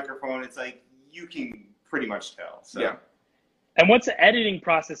towards the microphone. It's like you can pretty much tell. So. Yeah. And what's the editing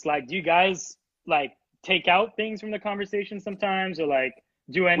process like? Do you guys like take out things from the conversation sometimes, or like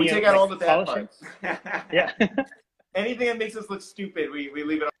do any? We take out all the bad parts. Yeah. Anything that makes us look stupid, we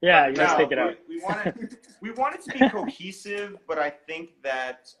leave it. Yeah, you just take it out. We want it to be cohesive, but I think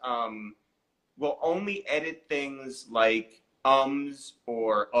that we'll only edit things like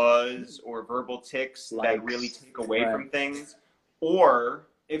or uhs or verbal tics that really take away from things, or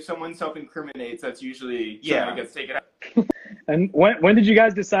if someone self-incriminates, that's usually something that gets taken out. And when did you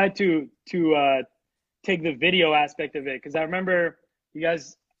guys decide to take the video aspect of it? Because I remember you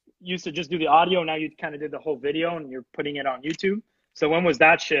guys used to just do the audio. Now you kind of did the whole video and you're putting it on YouTube. So when was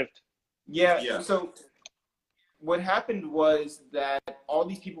that shift? Yeah. So what happened was that all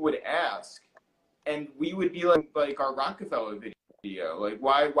these people would ask, and we would be like our Rockefeller video. Like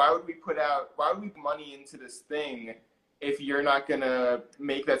why would we put money into this thing if you're not gonna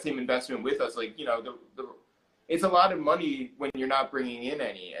make that same investment with us? Like, you know, it's a lot of money when you're not bringing in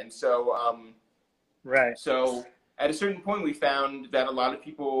any. And so, So at a certain point, we found that a lot of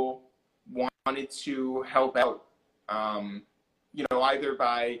people wanted to help out, you know, either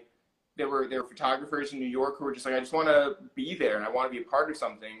by, there were photographers in New York who were just like, I just want to be there and I want to be a part of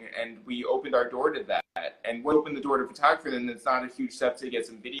something. And we opened our door to that. And when we open the door to photography, then it's not a huge step to get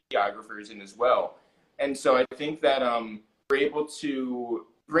some videographers in as well. And so I think that we're able to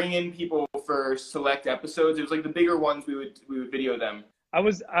bring in people for select episodes. It was like the bigger ones we would video them. I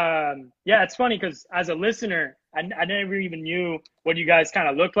was it's funny because as a listener, I never even knew what you guys kind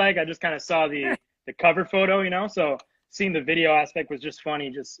of looked like. I just kind of saw the cover photo, you know. So seeing the video aspect was just funny,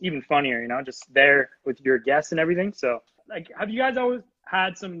 just even funnier, you know, just there with your guests and everything. So like, have you guys always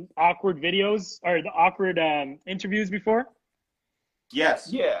had some awkward videos or the awkward interviews before? Yes.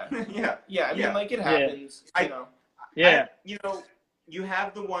 Yeah. Yeah. I mean, like it happens. You know. Yeah. You know. You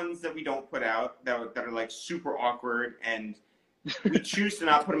have the ones that we don't put out that are like super awkward, and we choose to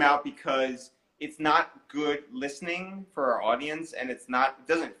not put them out because it's not good listening for our audience, and it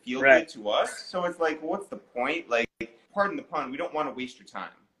doesn't feel good to us. So it's like, what's the point? Like, pardon the pun, we don't want to waste your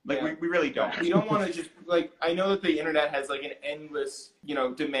time. Like, we really don't. We don't want to just, like, I know that the internet has like an endless, you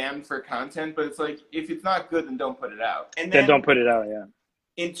know, demand for content, but it's like, if it's not good, then don't put it out. And then don't put it out,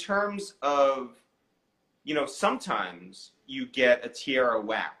 in terms of, you know, sometimes you get a Tierra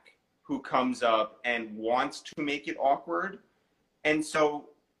Whack who comes up and wants to make it awkward. And so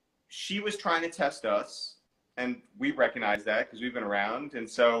she was trying to test us, and we recognize that because we've been around. And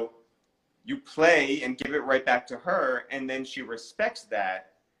so you play and give it right back to her, and then she respects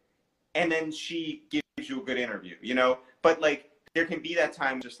that, and then she gives you a good interview, you know? But, like, there can be that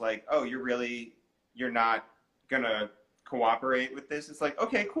time just like, oh, you're not going to cooperate with this. It's like,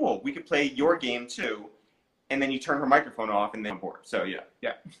 okay, cool. We could play your game too. And then you turn her microphone off and then on board. So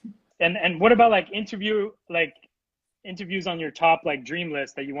yeah. And what about like interviews on your top like dream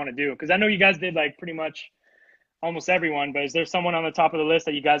list that you want to do? Because I know you guys did like pretty much almost everyone, but is there someone on the top of the list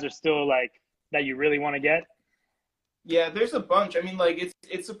that you guys are still like that you really want to get? Yeah, there's a bunch. I mean, like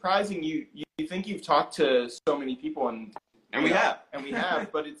it's surprising you think you've talked to so many people and we have,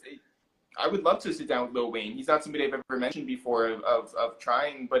 but I would love to sit down with Lil Wayne. He's not somebody I've ever mentioned before of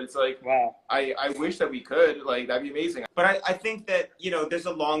trying, but it's like, wow. I wish that we could. Like, that'd be amazing. But I think that, there's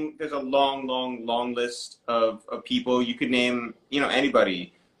a long list of people. You could name,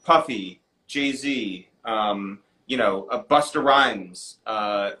 anybody. Puffy, Jay-Z, Busta Rhymes,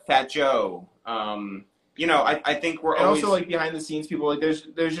 Fat Joe. I think we're and always also like behind the scenes people. Like,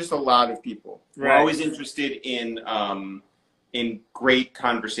 there's just a lot of people. We're always interested in great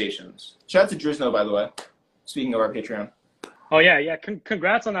conversations. Shout out to Drizno, by the way. Speaking of our Patreon. Oh yeah.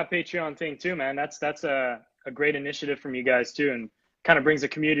 Congrats on that Patreon thing too, man. That's a great initiative from you guys too, and kind of brings the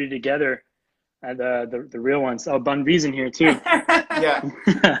community together. And the real ones. Oh, Bun B's in here too. Yeah.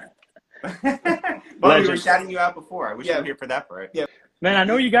 Well, we were shouting you out before. I wish you were here for that part. Yeah. Man, I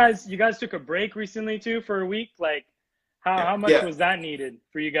know you guys took a break recently too for a week. Like, how much was that needed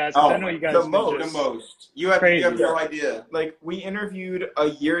for you guys? Oh, I know you guys the most. You have no idea. Like, we interviewed a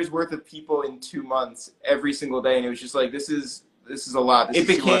year's worth of people in 2 months every single day, and it was just like, this is a lot.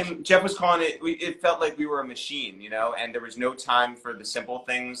 Jeff was calling it. It felt like we were a machine, and there was no time for the simple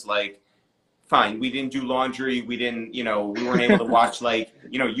things. Like, fine, we didn't do laundry. We didn't, we weren't able to watch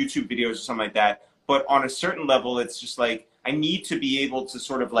YouTube videos or something like that. But on a certain level, it's just like, I need to be able to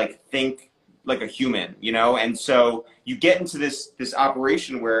sort of like think like a human, and so you get into this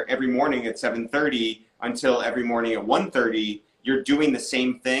operation where every morning at 7:30 until every morning at 1:30, you're doing the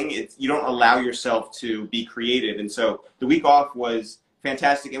same thing. You don't allow yourself to be creative. And so the week off was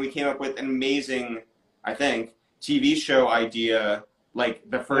fantastic, and we came up with an amazing, I think, TV show idea like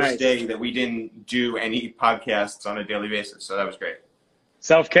the first day that we didn't do any podcasts on a daily basis. So that was great.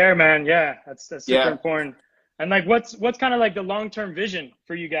 Self-care, man. Yeah, that's super important. And like, what's kind of like the long-term vision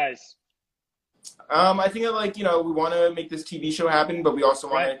for you guys? I think that we want to make this TV show happen, but we also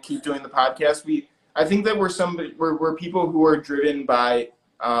want to keep doing the podcast. I think that we're people who are driven by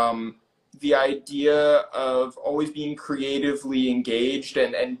the idea of always being creatively engaged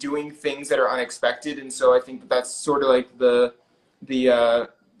and doing things that are unexpected. And so I think that's sort of like the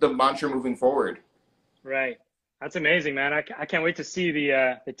mantra moving forward. Right. That's amazing, man. I can't wait to see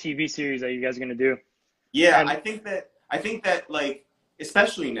the TV series that you guys are gonna do. Yeah, I think that like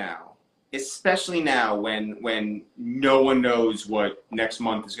especially now when no one knows what next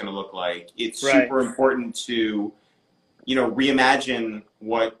month is going to look like, it's super important to reimagine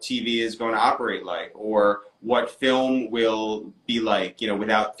what TV is going to operate like, or what film will be like,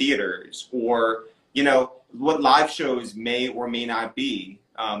 without theaters, or what live shows may or may not be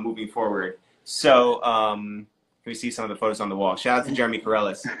moving forward. So can we see some of the photos on the wall? Shout out to Jeremy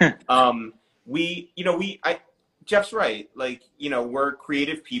Corellis. Jeff's right. Like, we're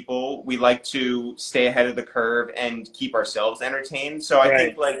creative people. We like to stay ahead of the curve and keep ourselves entertained. So I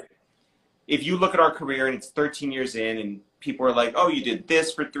think, like, if you look at our career and it's 13 years in and people are like, oh, you did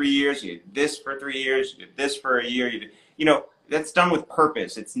this for 3 years, you did this for 3 years, you did this for a year, that's done with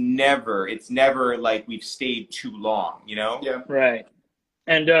purpose. It's never like we've stayed too long, Yeah. Right.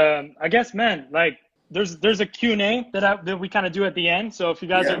 And I guess, man, like, there's a Q&A that we kind of do at the end. So if you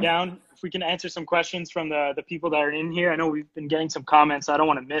guys are down, if we can answer some questions from the people that are in here. I know we've been getting some comments, so I don't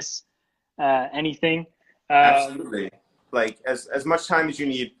want to miss anything. Absolutely. Like, as much time as you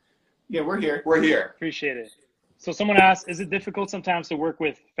need. Yeah, we're here. We're here. Appreciate it. So someone asked, is it difficult sometimes to work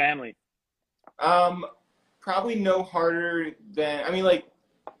with family? Probably no harder than,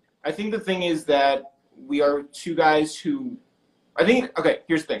 I think the thing is that we are two guys who, here's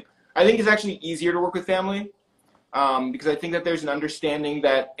the thing. I think it's actually easier to work with family because I think that there's an understanding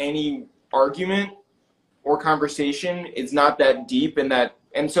that any argument or conversation is not that deep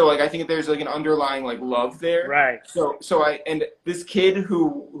and so I think that there's like an underlying like love there. Right. So this kid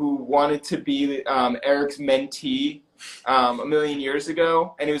who wanted to be Eric's mentee a million years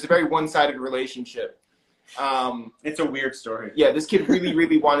ago, and it was a very one-sided relationship. It's a weird story. Yeah, this kid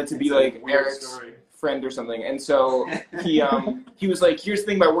really wanted to be like Eric's friend or something, and so he was like, here's the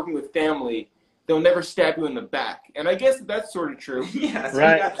thing about working with family, they'll never stab you in the back. And I guess that's sort of true. Yeah,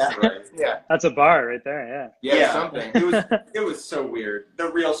 right. Yeah, that's a bar right there. Yeah, something. It was so weird.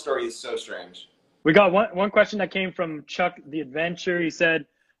 The real story is so strange. We got one question that came from Chuck the Adventure. He said,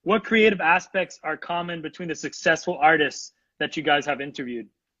 what creative aspects are common between the successful artists that you guys have interviewed?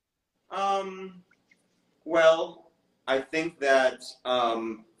 Well, I think that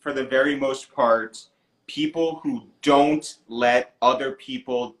for the very most part, people who don't let other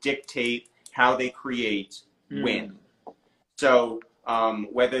people dictate how they create win. So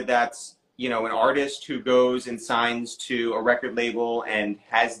whether that's, an artist who goes and signs to a record label and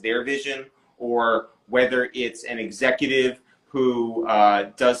has their vision, or whether it's an executive who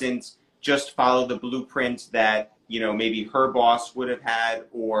doesn't just follow the blueprint that, maybe her boss would have had,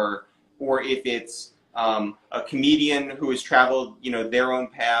 or or if it's a comedian who has traveled, you know, their own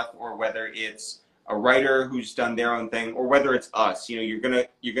path, or whether it's a writer who's done their own thing, or whether it's us. You know,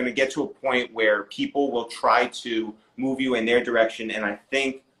 you're gonna get to a point where people will try to move you in their direction, and I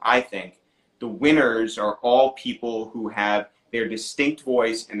think the winners are all people who have their distinct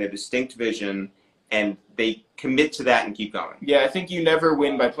voice and their distinct vision, and they commit to that and keep going. Yeah, I think you never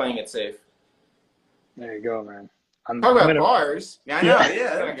win by playing it safe. There you go, man. Talk about bars. Yeah, I know.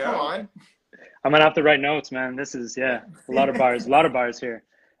 Yeah, there we go. Come on. I'm gonna have to write notes, man. This is a lot of bars, here.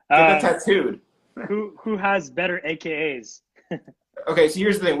 Get that tattooed. Who has better AKAs? Okay, so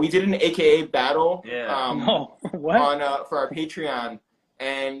here's the thing. We did an AKA battle. What? On for our Patreon,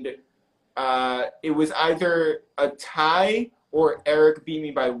 and it was either a tie or Eric beat me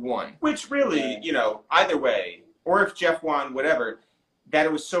by 1. Which really, you know, either way, or if Jeff won, whatever, that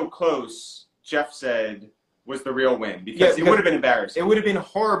it was so close, Jeff said was the real win, because it would have been embarrassing. It would have been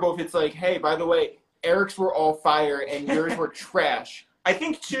horrible if it's like, hey, by the way, Eric's were all fire and yours were trash. I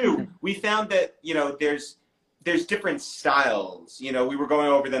think too, we found that, you know, there's different styles. You know, we were going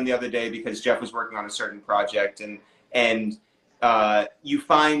over them the other day because Jeff was working on a certain project, and you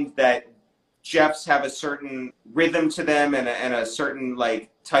find that Jeff's have a certain rhythm to them and a certain like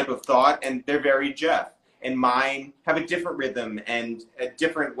type of thought, and they're very Jeff. And mine have a different rhythm and a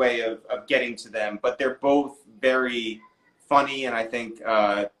different way of getting to them, but they're both very funny. And I think,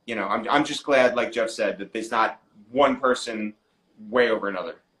 you know, I'm just glad, like Jeff said, that there's not one person way over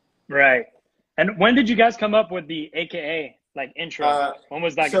another. Right. And when did you guys come up with the AKA like intro? When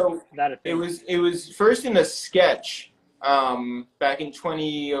was that? That a thing? It was first in a sketch back in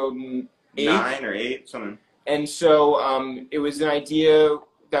 2008. 9 or 8, something. And so it was an idea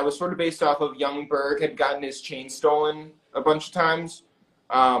that was sort of based off of Young Berg had gotten his chain stolen a bunch of times.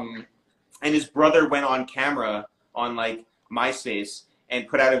 And his brother went on camera on like MySpace and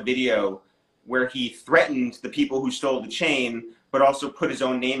put out a video where he threatened the people who stole the chain, but also put his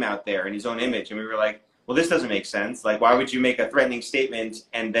own name out there and his own image. And we were like, well, this doesn't make sense. Like, why would you make a threatening statement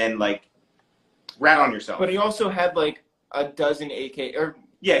and then like rat on yourself? But he also had like a dozen AK, or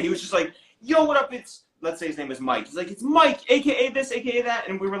yeah, he was just like, yo, what up? Let's say his name is Mike. He's like, it's Mike, AKA this, AKA that.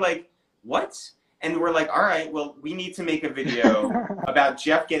 And we were like, what? And we're like, all right, well, we need to make a video about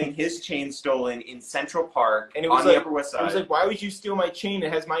Jeff getting his chain stolen in Central Park and it was on the Upper West Side. I was like, why would you steal my chain?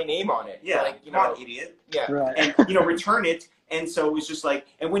 It has my name on it. Yeah, like, you come know, on, idiot. Yeah. Right. And, you know, return it. And so it was just like,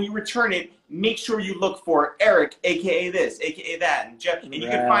 and when you return it, make sure you look for Eric, AKA this, AKA that. And Jeff, and you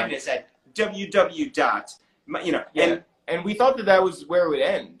can find us at www. You know, yeah. And we thought that was where it would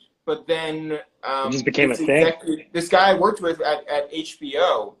end. But then it just became a thing. This guy I worked with at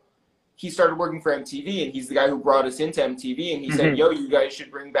HBO, he started working for MTV, and he's the guy who brought us into MTV. And he said, "Yo, you guys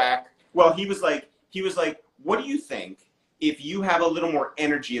should bring back." Well, he was like, "What do you think if you have a little more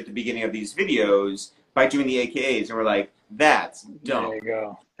energy at the beginning of these videos by doing the AKAs?" And we're like, "That's dumb. There you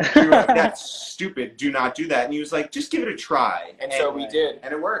go. We were like, that's stupid. Do not do that." And he was like, "Just give it a try." And so we did,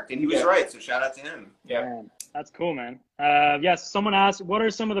 and it worked. And he was right. So shout out to him. Yeah. Man, that's cool, man. Yes, someone asked, what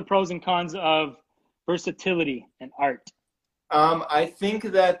are some of the pros and cons of versatility in art? I think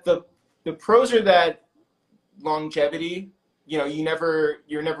that the pros are that longevity. You know,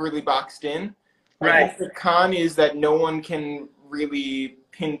 you're never really boxed in. Right. I think the con is that no one can really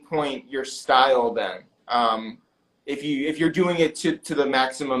pinpoint your style. Then, if you're doing it to the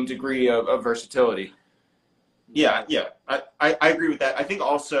maximum degree of versatility. Yeah, I agree with that. I think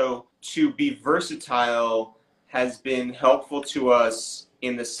also to be versatile has been helpful to us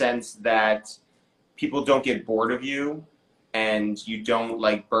in the sense that people don't get bored of you and you don't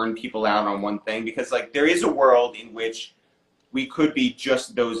like burn people out on one thing, because like there is a world in which we could be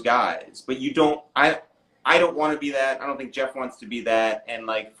just those guys, but you don't, I don't want to be that. I don't think Jeff wants to be that. And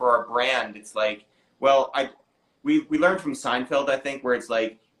like for our brand, it's like, well, we learned from Seinfeld, I think, where it's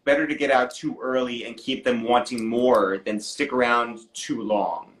like better to get out too early and keep them wanting more than stick around too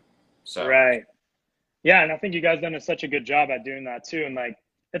long. So right. Yeah, and I think you guys done such a good job at doing that too. And like,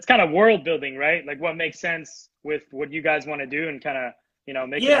 it's kind of world building, right? Like what makes sense with what you guys want to do and kind of, you know,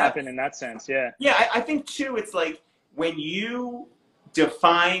 make it happen in that sense. Yeah. Yeah, I think too, it's like when you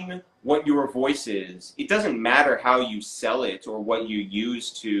define what your voice is, it doesn't matter how you sell it or what you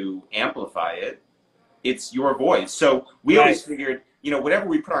use to amplify it. It's your voice. So we always figured, you know, whatever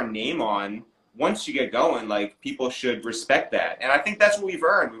we put our name on, once you get going, like people should respect that, and I think that's what we've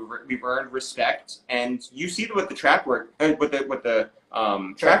earned. We've earned respect, and you see what the track record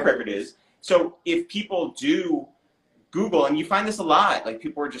is. So if people do Google, and you find this a lot, like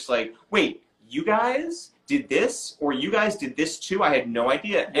people are just like, "Wait, you guys did this, or you guys did this too? I had no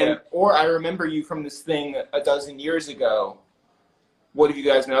idea." Yeah. Or I remember you from this thing a dozen years ago. what have you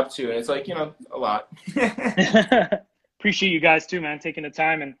guys been up to? And it's like, you know, a lot. Appreciate you guys too, man, taking the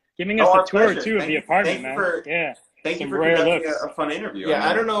time and giving us the tour too of the apartment, man. Thank you for conducting a fun interview. Yeah,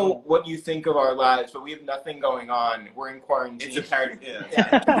 I don't know what you think of our lives, but we have nothing going on. We're in quarantine. It's a tired,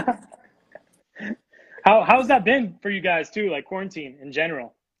 yeah. How's that been for you guys too? Like quarantine in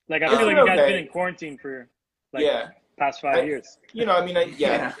general. Like I feel like you guys been in quarantine for like past 5 years. You know, I mean,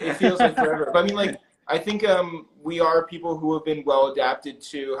 it feels like forever. But I mean, like, I think we are people who have been well adapted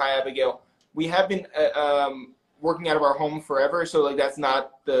to. Hi, Abigail. We have been working out of our home forever, so like that's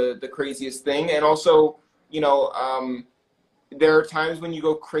not the craziest thing. And also, you know, there are times when you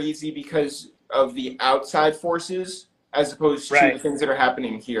go crazy because of the outside forces as opposed to the things that are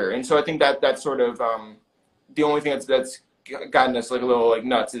happening here. And so I think that's sort of the only thing that's gotten us like a little like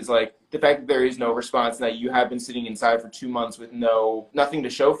nuts is like the fact that there is no response and that you have been sitting inside for 2 months with nothing to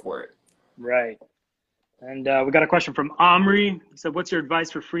show for it. Right. And we got a question from Omri. He said, what's your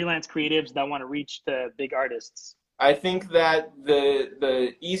advice for freelance creatives that want to reach the big artists? I think that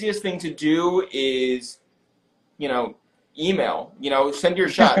the easiest thing to do is, you know, email, you know, send your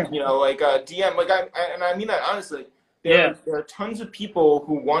shot, you know, like DM, like and I mean that honestly. There are tons of people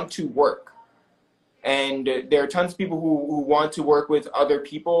who want to work, and there are tons of people who want to work with other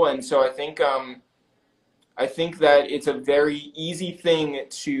people. And so I think that it's a very easy thing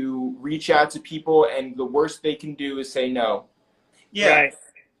to reach out to people, and the worst they can do is say no. Yeah,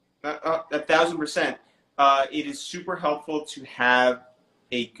 1,000%. It is super helpful to have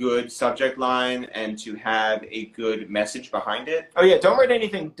a good subject line and to have a good message behind it. Oh yeah, don't write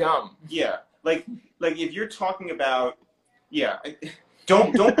anything dumb. Yeah, like if you're talking about,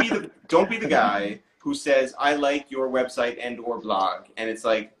 don't be the guy who says I like your website and or blog, and it's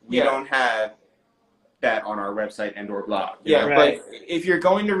like we don't have that on our website and or blog. But if you're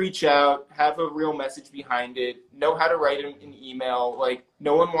going to reach out, have a real message behind it. Know how to write an email. Like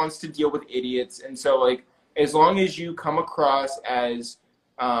no one wants to deal with idiots, and so like as long as you come across as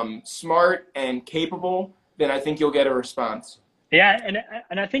smart and capable, then I think you'll get a response. Yeah,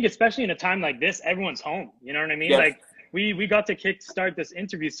 and I think especially in a time like this, everyone's home. You know what I mean? Yes. Like we got to kickstart this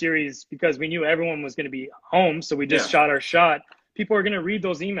interview series because we knew everyone was going to be home, so we just shot our shot. People are going to read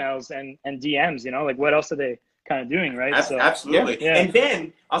those emails and DMs. You know, like what else are they kind of doing, right? Absolutely. Yeah. And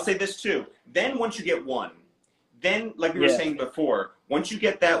then I'll say this too. Then once you get one, then like we were saying before, once you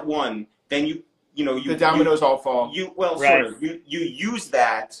get that one, then you the dominoes all fall. Sort of. You use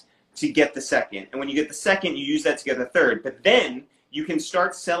that to get the second, and when you get the second, you use that to get the third. But then you can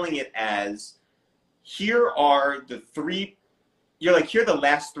start selling it as, here are the three. You're like, here are the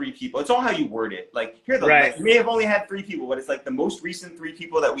last three people. It's all how you word it. Like, here are the you may have only had 3 people, but it's like the most recent 3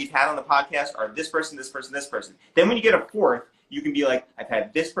 people that we've had on the podcast are this person, this person, this person. Then when you get a fourth, you can be like, I've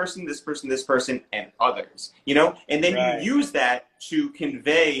had this person, this person, this person, and others. You know, and then you use that to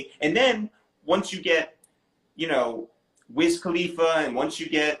convey, and then once you get, you know, Wiz Khalifa, and once you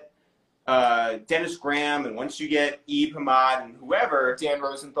get Dennis Graham, and once you get Eve Hamad and whoever, Dan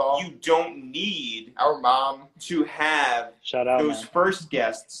Rosenthal, you don't need our mom to have those first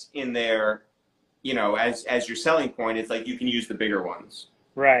guests in there, you know, as your selling point. It's like you can use the bigger ones.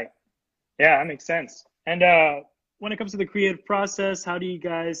 Right. Yeah, that makes sense. And when it comes to the creative process, how do you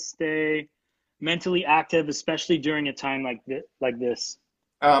guys stay mentally active, especially during a time like this?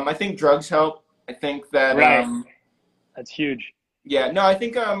 I think drugs help. I think that that's huge. Yeah, no, I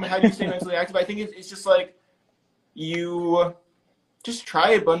think how do you stay mentally active? I think it's just like you just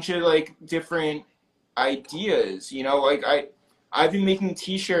try a bunch of like different ideas. You know, like I've been making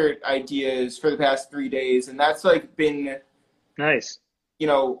T-shirt ideas for the past 3 days, and that's like been nice. You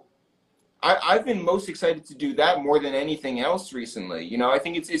know, I've been most excited to do that more than anything else recently. You know, I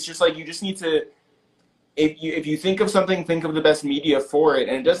think it's just like you just need to. If you think of something, think of the best media for it,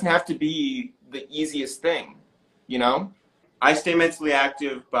 and it doesn't have to be the easiest thing, you know? I stay mentally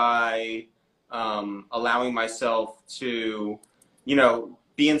active by allowing myself to, you know,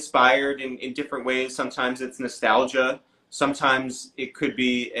 be inspired in different ways. Sometimes it's nostalgia. Sometimes it could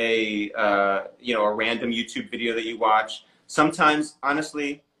be a random YouTube video that you watch. Sometimes,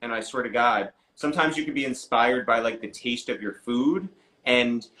 honestly, and I swear to God, sometimes you can be inspired by like the taste of your food,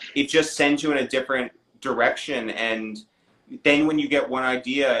 and it just sends you in a different direction. And then when you get one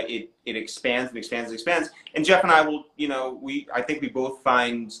idea, it expands and expands and expands. And Jeff and I will, you know, I think we both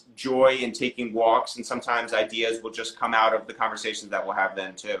find joy in taking walks, and sometimes ideas will just come out of the conversations that we'll have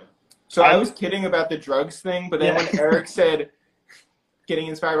then too. So I was kidding about the drugs thing, but then when Eric said getting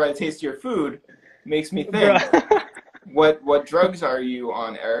inspired by the taste of your food makes me think, what drugs are you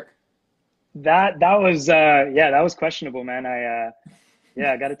on, Eric? That was questionable, man.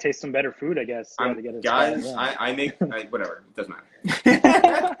 Yeah, I got to taste some better food, I guess. Yeah, to get it guys, started, yeah. I make whatever. It doesn't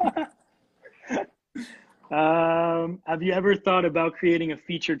matter. Have you ever thought about creating a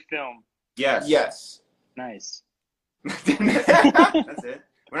featured film? Yes. Yes. Nice. That's it.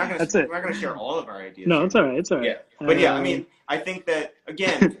 We're not gonna share all of our ideas. No, it's all right. It's all right. Yeah, but yeah, I mean, I think that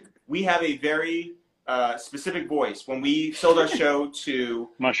again, we have a very specific voice. When we sold our show to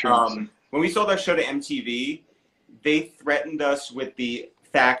Mushrooms. when we sold our show to MTV, they threatened us with the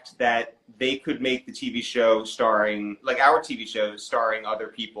fact that they could make the TV show starring, like our TV show, starring other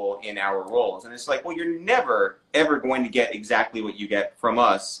people in our roles. And it's like, well, you're never, ever going to get exactly what you get from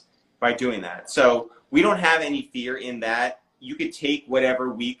us by doing that. So we don't have any fear in that. You could take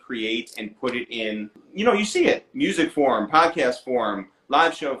whatever we create and put it in, you know, you see it, music form, podcast form,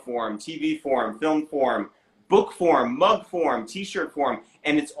 live show form, TV form, film form, book form, mug form, t-shirt form,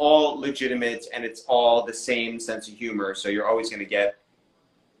 and it's all legitimate and it's all the same sense of humor. So you're always going to get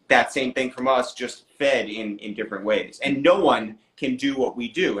that same thing from us, just fed in different ways. And no one can do what we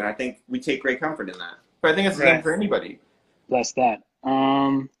do. And I think we take great comfort in that. But I think it's the same for anybody. Bless that.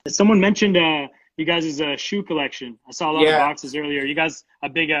 Someone mentioned you guys' shoe collection. I saw a lot of boxes earlier. You guys a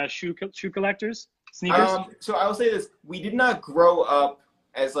big shoe collectors? Sneakers? So I will say this. We did not grow up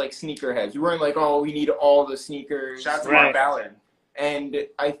as like sneakerheads. We weren't like, oh, we need all the sneakers. Shout out to Mark Ballard. And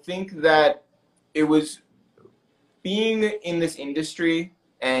I think that it was being in this industry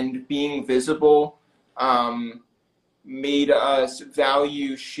and being visible made us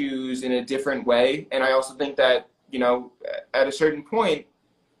value shoes in a different way. And I also think that, you know, at a certain point,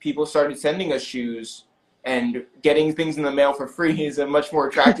 people started sending us shoes, and getting things in the mail for free is a much more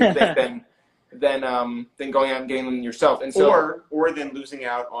attractive thing than going out and getting them yourself. And so, or than losing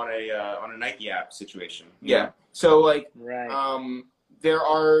out on a Nike app situation. Yeah. So like, there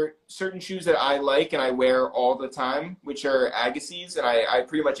are certain shoes that I like and I wear all the time, which are Agassiz, and I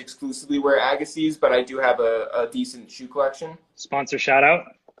pretty much exclusively wear Agassiz, but I do have a decent shoe collection. Sponsor shout out.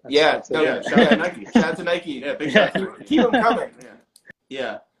 Shout out to Nike. Shout out to Nike. Yeah, big shout out. Keep them coming.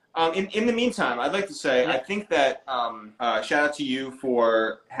 Yeah. In the meantime, I'd like to say, I think that shout out to you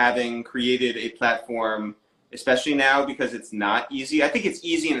for having created a platform, especially now, because it's not easy. I think it's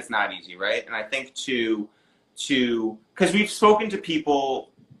easy and it's not easy, right? And I think because we've spoken to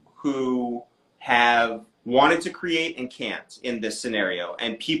people who have wanted to create and can't in this scenario,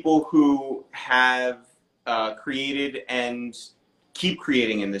 and people who have created and keep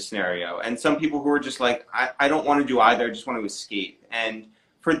creating in this scenario, and some people who are just like, I don't want to do either, I just want to escape. And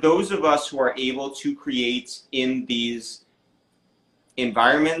for those of us who are able to create in these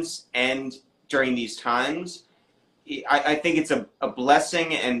environments and during these times, I think it's a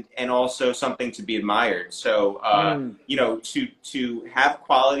blessing and also something to be admired. So, you know, to have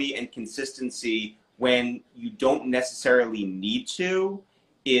quality and consistency when you don't necessarily need to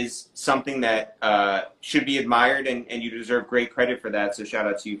is something that should be admired, and you deserve great credit for that. So shout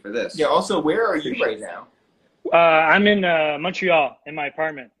out to you for this. Yeah. Also, where are you right now? I'm in Montreal in my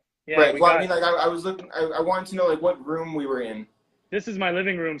apartment. Yeah, right. Well, I mean, like I was looking. I wanted to know like what room we were in. This is my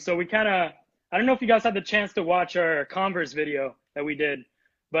living room. So we kind of. I don't know if you guys had the chance to watch our Converse video that we did,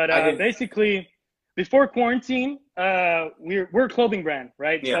 but basically, before quarantine, we're a clothing brand,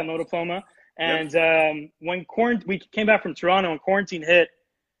 right? It's called No Diploma. And when we came back from Toronto and quarantine hit,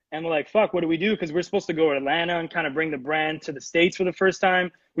 and we're like, fuck, what do we do? Because we're supposed to go to Atlanta and kind of bring the brand to the States for the first time.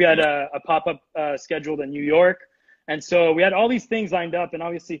 We had a pop-up scheduled in New York. And so we had all these things lined up, and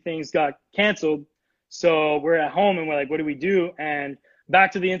obviously things got canceled. So we're at home and we're like, what do we do? And back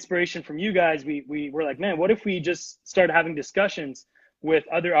to the inspiration from you guys, we were like, man, what if we just started having discussions with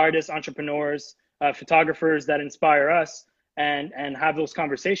other artists, entrepreneurs, photographers that inspire us, and have those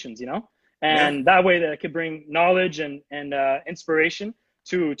conversations, you know? And that way that could bring knowledge and inspiration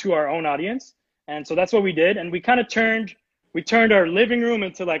to our own audience. And so that's what we did. And we kind of turned our living room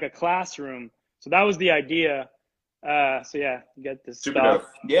into like a classroom. So that was the idea. So yeah, you get this Super stuff.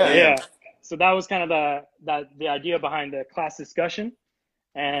 dope. Yeah. So that was kind of the idea behind the class discussion,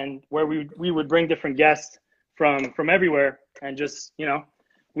 and where we would bring different guests from everywhere, and just, you know,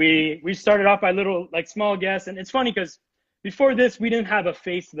 we started off by little, like, small guests. And it's funny because before this, we didn't have a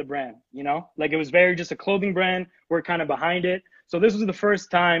face to the brand, you know, like it was very just a clothing brand. We're kind of behind it. So this was the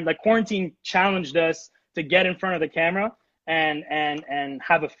first time, like, quarantine challenged us to get in front of the camera and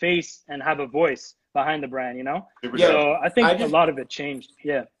have a face and have a voice behind the brand, you know? Yeah. So I think a lot of it changed.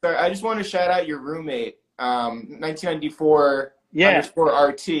 Yeah. Sorry, I just want to shout out your roommate, 1994 _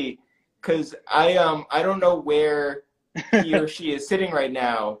 RT, because I don't know where he or she is sitting right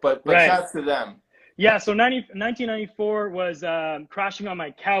now, but shouts to them. Yeah, so 1994 was crashing on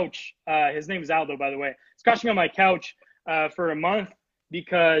my couch. His name is Aldo, by the way. He's crashing on my couch for a month.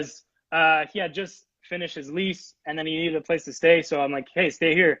 because he had just finished his lease and then he needed a place to stay. So I'm like, hey,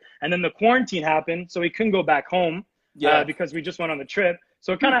 stay here. And then the quarantine happened, so he couldn't go back home because we just went on the trip.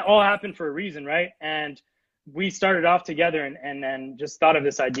 So it kind of all happened for a reason, right? And we started off together and then just thought of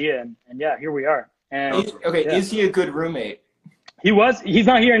this idea. And yeah, here we are. And is he a good roommate? He's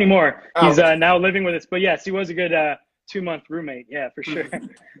not here anymore. Oh. He's now living with us. But yes, he was a good 2-month roommate. Yeah, for sure.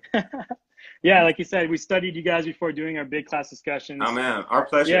 Yeah, like you said, we studied you guys before doing our big class discussions. Oh man, our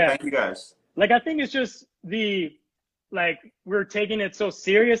pleasure. Yeah. Thank you guys. Like, I think it's just we're taking it so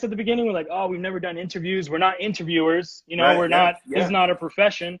serious at the beginning. We're like, oh, we've never done interviews. We're not interviewers. You know, right, this is not a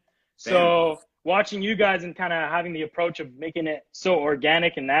profession. Damn. So watching you guys and kind of having the approach of making it so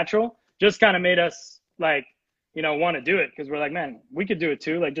organic and natural just kind of made us like, you know, want to do it, because we're like, man, we could do it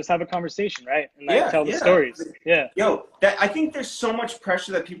too. Like, just have a conversation, right? And like, tell the stories. Yeah. Yo, I think there's so much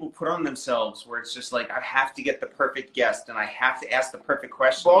pressure that people put on themselves where it's just like, I have to get the perfect guest and I have to ask the perfect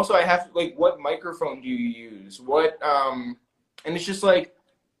question. But also I have to, like, what microphone do you use? What, and it's just like,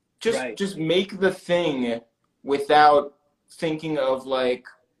 just make the thing without thinking of like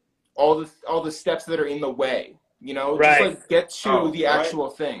all the steps that are in the way, you know? Just like get to the actual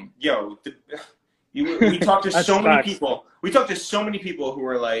thing. Yo, we talked to so many people. We talked to so many people who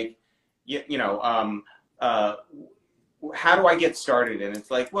were like, how do I get started? And it's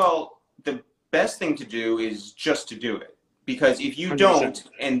like, well, the best thing to do is just to do it. Because if you 100%. Don't,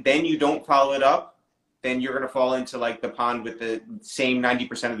 and then you don't follow it up, then you're going to fall into like the pond with the same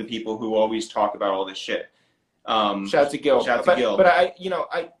 90% of the people who always talk about all this shit. Shout out to Gil. But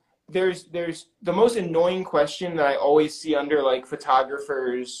there's the most annoying question that I always see under like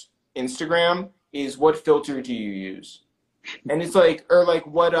photographers' Instagram is, what filter do you use? And it's like, or like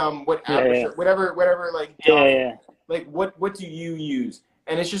what aperture, whatever like like what do you use?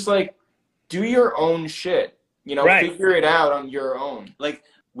 And it's just like, do your own shit, you know, figure it out on your own. Like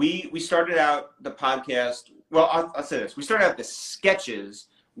we started out the podcast, well, I'll say this, we started out the sketches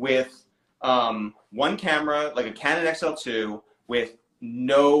with one camera, like a Canon XL2, with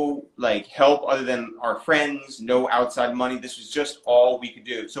no like help other than our friends, no outside money. This was just all we could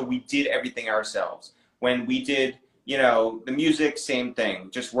do. So we did everything ourselves. When we did, you know, the music, same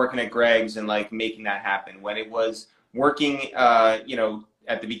thing, just working at Greg's and like making that happen. When it was working, you know,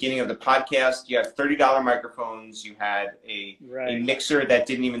 at the beginning of the podcast, you had $30 microphones, you had a mixer that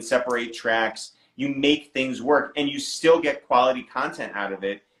didn't even separate tracks. You make things work and you still get quality content out of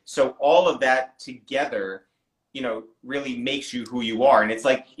it. So all of that together, you know, really makes you who you are. And it's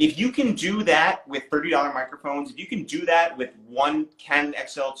like, if you can do that with $30 microphones, if you can do that with one Canon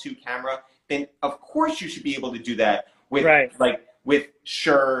XL2 camera, then of course you should be able to do that with like with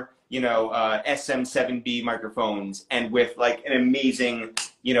Shure, you know, SM7B microphones, and with like an amazing,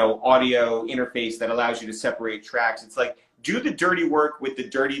 you know, audio interface that allows you to separate tracks. It's like, do the dirty work with the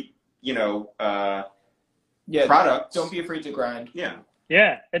dirty, you know, products. Don't be afraid to grind. Yeah.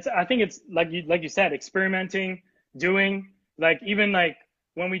 Yeah, I think it's like you said, experimenting, doing, like even like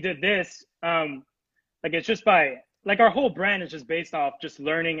when we did this, like it's just by like our whole brand is just based off just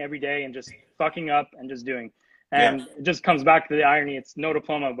learning every day and just fucking up and just doing. And it just comes back to the irony. It's no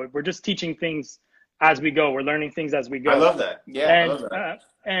diploma, but we're just teaching things as we go. We're learning things as we go. I love that. Yeah, and, I love that.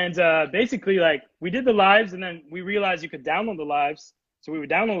 And basically, like, we did the lives, and then we realized you could download the lives. So we would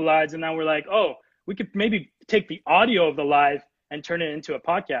download the lives, and now we're like, oh, we could maybe take the audio of the live and turn it into a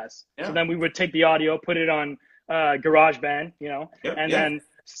podcast. Yeah. So then we would take the audio, put it on GarageBand, you know, then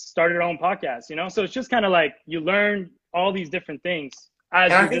start our own podcast, you know? So it's just kind of like you learn all these different things.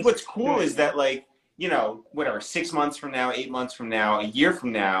 And I think what's cool is that, like, you know, whatever, 6 months from now, 8 months from now, a year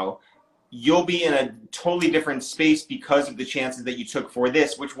from now, you'll be in a totally different space because of the chances that you took for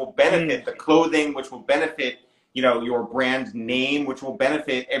this, which will benefit the clothing, which will benefit, you know, your brand name, which will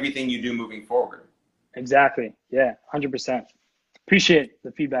benefit everything you do moving forward. Exactly. Yeah, 100%. Appreciate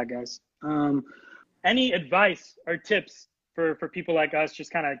the feedback, guys. Any advice or tips for people like us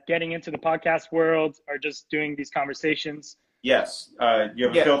just kind of getting into the podcast world or just doing these conversations? Yes. You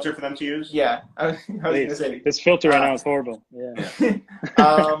have a filter for them to use? Yeah. I was going to say. This filter right now is horrible. Yeah.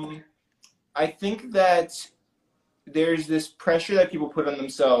 I think that there's this pressure that people put on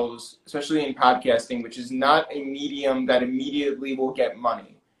themselves, especially in podcasting, which is not a medium that immediately will get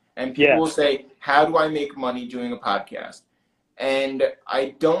money. And people will say, how do I make money doing a podcast? And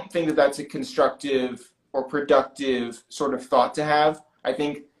I don't think that that's a constructive or productive sort of thought to have. I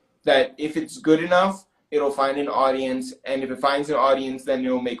think that if it's good enough, it'll find an audience. And if it finds an audience, then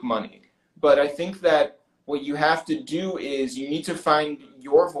it'll make money. But I think that what you have to do is you need to find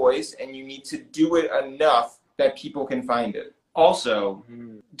your voice and you need to do it enough that people can find it. Also,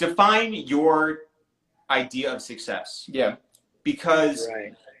 define your idea of success. Yeah. because,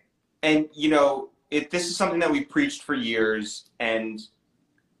 right. And you know, this is something that we preached for years and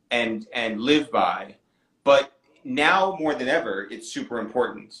live by, but now more than ever, it's super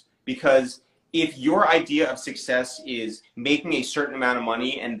important, because if your idea of success is making a certain amount of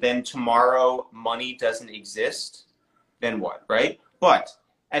money and then tomorrow money doesn't exist, then what, right? But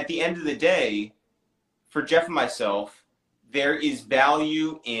at the end of the day, for Jeff and myself, there is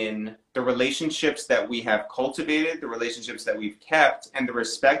value in the relationships that we have cultivated, the relationships that we've kept, and the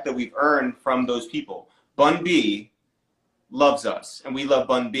respect that we've earned from those people. Bun B loves us, and we love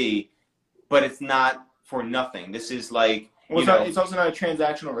Bun B, but it's not for nothing. This is like, it's also not a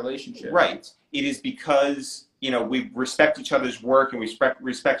transactional relationship. Right. It is because, you know, we respect each other's work and we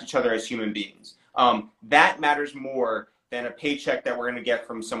respect each other as human beings. That matters more than a paycheck that we're going to get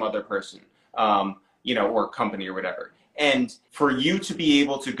from some other person, you know, or company or whatever. And for you to be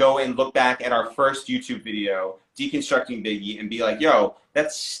able to go and look back at our first YouTube video, Deconstructing Biggie, and be like, yo,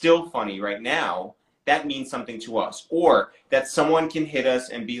 that's still funny right now, that means something to us. Or that someone can hit us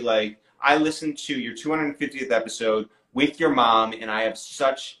and be like, I listened to your 250th episode with your mom, and I have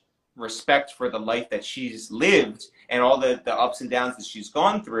such respect for the life that she's lived and all the ups and downs that she's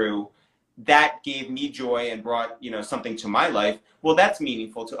gone through. That gave me joy and brought, you know, something to my life. Well, that's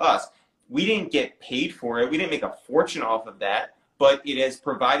meaningful to us. We didn't get paid for it. We didn't make a fortune off of that, but it has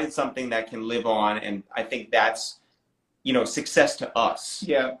provided something that can live on. And I think that's, you know, success to us.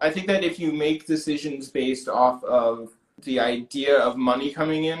 Yeah. I think that if you make decisions based off of the idea of money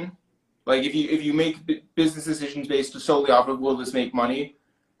coming in, like if you make business decisions based solely off of will this make money,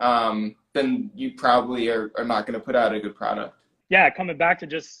 then you probably are not going to put out a good product. Yeah. Coming back to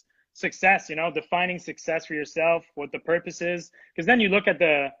just success, you know, defining success for yourself, what the purpose is, because then you look at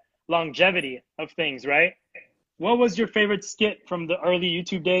the longevity of things, right? What was your favorite skit from the early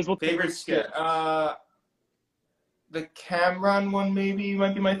YouTube days? What favorite skit? The Cameron one maybe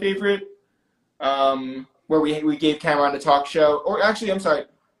might be my favorite. Where we gave Cameron a talk show, or actually, I'm sorry,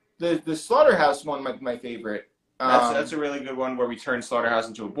 the Slaughterhouse one might be my favorite. That's a really good one where we turned Slaughterhouse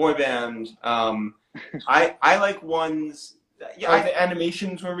into a boy band. I like ones. Yeah, the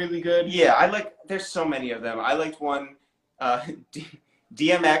animations were really good. Yeah, there's so many of them. I liked one.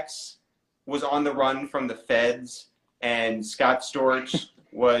 DMX was on the run from the feds, and Scott Storch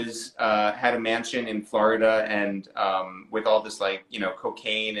was had a mansion in Florida, and with all this, like, you know,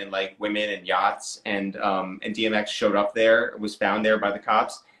 cocaine and like women and yachts, and DMX showed up there, was found there by the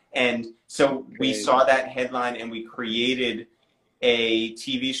cops, and so we saw that headline and we created a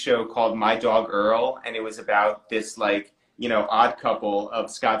TV show called My Dog Earl, and it was about this, like, you know, odd couple of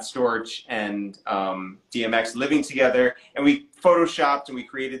Scott Storch and DMX living together, and we photoshopped and we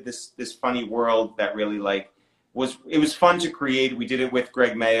created this funny world that really, like, it was fun to create. We did it with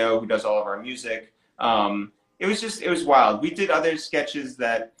Greg Mayo, who does all of our music. It was wild. We did other sketches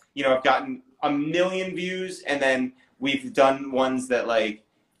that, you know, have gotten 1 million views, and then we've done ones that, like,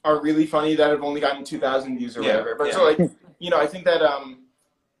 are really funny that have only gotten 2,000 views or whatever. But so, like, you know, I think that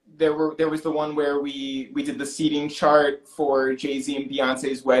there was the one where we did the seating chart for Jay-Z and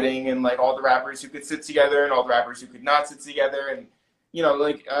Beyonce's wedding, and like all the rappers who could sit together and all the rappers who could not sit together, and, you know,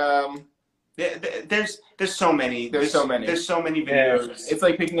 like there's so many. There's so many videos. Yeah. It's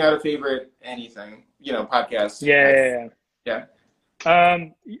like picking out a favorite anything, you know, podcast. Yeah.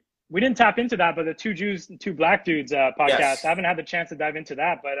 We didn't tap into that, but the Two Jews and Two Black Dudes podcast. Yes. I haven't had the chance to dive into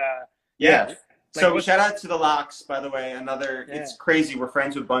that, but yeah. Like, so shout out to the Locks, by the way. It's crazy. We're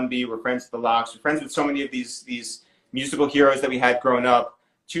friends with Bun B. We're friends with the Locks. We're friends with so many of these musical heroes that we had growing up.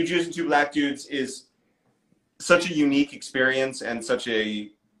 Two Jews and Two Black Dudes is such a unique experience and such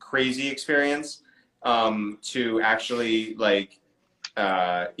a crazy experience to actually, like,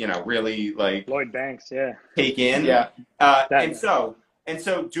 you know, really, like, Lloyd Banks, take in. And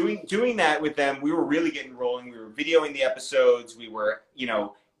so doing that with them, we were really getting rolling. We were videoing the episodes. We were, you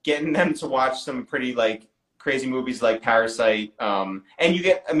know, getting them to watch some pretty, like, crazy movies like Parasite. And you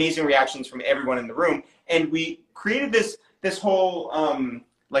get amazing reactions from everyone in the room. And we created this whole,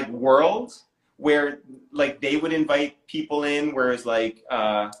 like, world where, like, they would invite people in, whereas, like,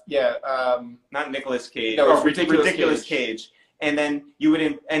 not Nicolas Cage. No, Ridiculous Cage. And then you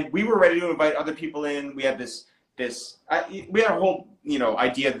would, and we were ready to invite other people in. We had we had a whole, you know,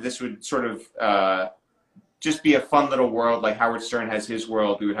 idea that this would sort of just be a fun little world, like Howard Stern has his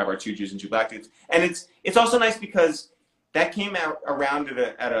world. We would have our Two Jews and Two Black Dudes, and it's also nice because that came out around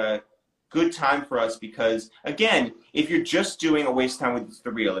at a good time for us. Because again, if you're just doing a waste time with The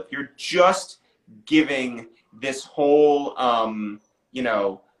Real, if you're just giving this whole, you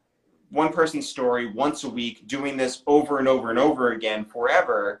know, one person's story once a week, doing this over and over and over again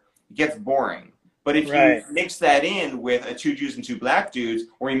forever, it gets boring. But if you mix that in with a 2 Jews and 2 black dudes,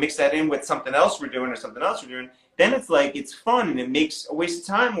 or you mix that in with something else we're doing or something else we're doing, then it's like, it's fun, and it makes a waste of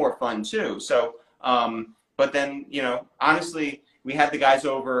time more fun too. So, but then, you know, honestly, we had the guys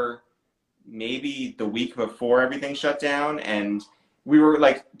over maybe the week before everything shut down, and we were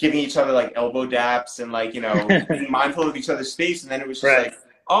like giving each other like elbow daps and like, you know, being mindful of each other's space. And then it was just like,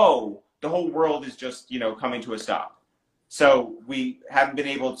 oh, the whole world is just, you know, coming to a stop. So we haven't been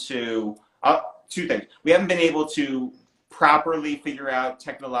able to, 2 things. We haven't been able to properly figure out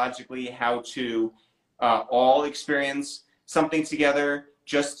technologically how to all experience something together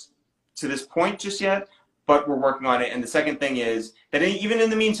just to this point just yet, but we're working on it. And the second thing is that even in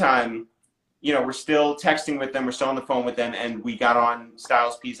the meantime, you know, we're still texting with them, we're still on the phone with them, and we got on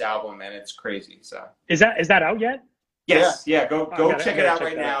Styles P's album, and it's crazy. So is that out yet? Yes, yeah. Go check it out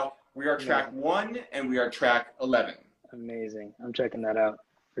right now. We are track 1 and we are track 11. Amazing. I'm checking that out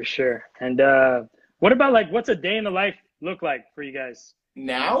for sure. And what about like, what's a day in the life look like for you guys?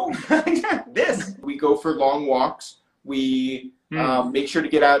 Now, we go for long walks. We make sure to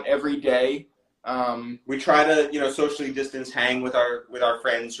get out every day. We try to, you know, socially distance, hang with our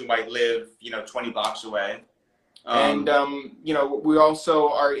friends who might live, you know, 20 blocks away. And you know, we also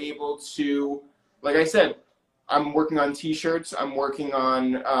are able to, like I said, I'm working on t-shirts. I'm working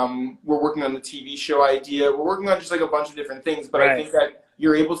on, we're working on the TV show idea. We're working on just like a bunch of different things, but I think that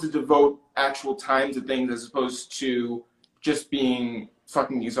you're able to devote actual time to things as opposed to just being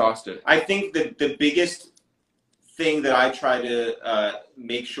fucking exhausted. I think that the biggest thing that I try to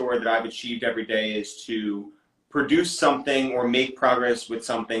make sure that I've achieved every day is to produce something or make progress with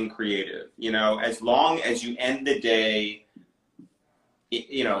something creative. You know, as long as you end the day,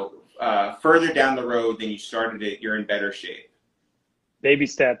 you know, further down the road than you started it, you're in better shape. Baby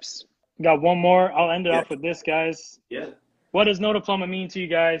steps. Got one more. I'll end it off with this, guys. Yeah. What does No Diploma mean to you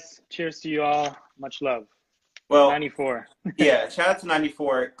guys? Cheers to you all. Much love. Well, 94. Yeah, shout out to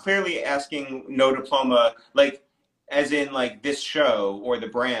 94. Clearly asking No Diploma, like, as in like this show or the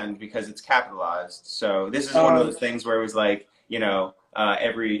brand, because it's capitalized. So this is one of those things where it was like, you know,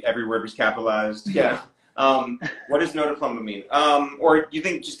 every word was capitalized. Yeah. What does No Diploma mean? Or you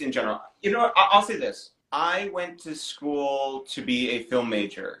think just in general? You know, I'll say this. I went to school to be a film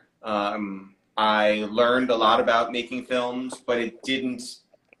major. I learned a lot about making films, but it didn't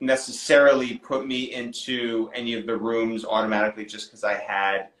necessarily put me into any of the rooms automatically just because I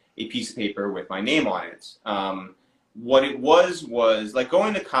had a piece of paper with my name on it. What it was like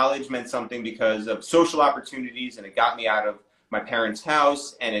going to college meant something because of social opportunities, and it got me out of my parents'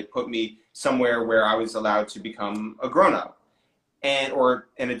 house, and it put me somewhere where I was allowed to become a grown-up or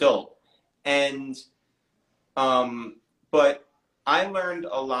an adult. And but I learned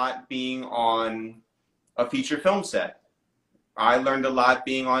a lot being on a feature film set. I learned a lot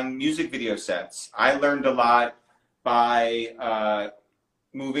being on music video sets. I learned a lot by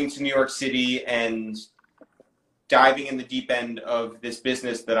moving to New York City and diving in the deep end of this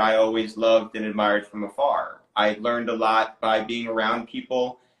business that I always loved and admired from afar. I learned a lot by being around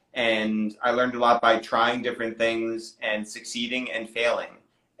people, and I learned a lot by trying different things and succeeding and failing.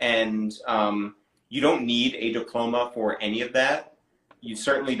 And you don't need a diploma for any of that. You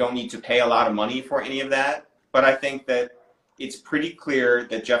certainly don't need to pay a lot of money for any of that. But I think that it's pretty clear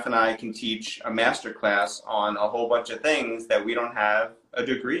that Jeff and I can teach a masterclass on a whole bunch of things that we don't have a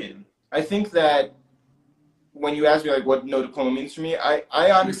degree in. I think that when you ask me like what No Diploma means to me, I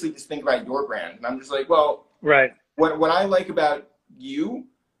honestly just think about your brand, and I'm just like, well, what I like about you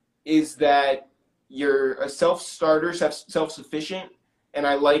is that you're a self-starter, self-sufficient, and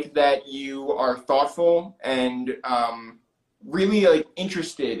I like that you are thoughtful and really like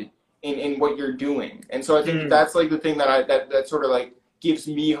interested in what you're doing. And so I think that's like the thing that that sort of like gives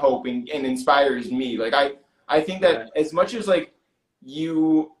me hope and inspires me. Like I think that as much as like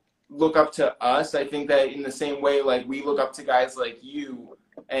you look up to us, I think that in the same way, like we look up to guys like you,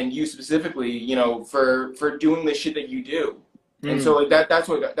 and you specifically, you know, for doing the shit that you do. And so like that's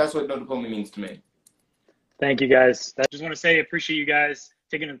what No Diploma means to me. Thank you guys. I just want to say, appreciate you guys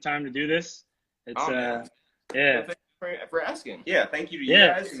taking the time to do this. It's yeah. Thank you for asking. Yeah, thank you to you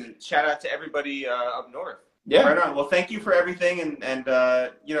guys, and shout out to everybody up north. Yeah. Right on. Well, thank you for everything, and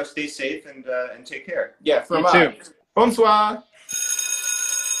you know, stay safe and take care. Yeah, from us. Bonsoir.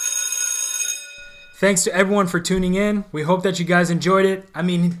 Thanks to everyone for tuning in. We hope that you guys enjoyed it. I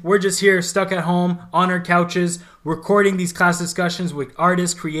mean, we're just here stuck at home on our couches, recording these class discussions with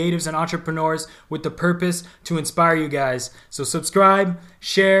artists, creatives, and entrepreneurs with the purpose to inspire you guys. So subscribe,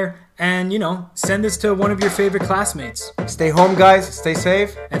 share, and, you know, send this to one of your favorite classmates. Stay home, guys. Stay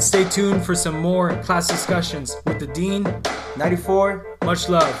safe. And stay tuned for some more class discussions with the Dean. 94. Much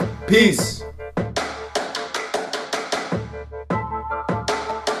love. Peace.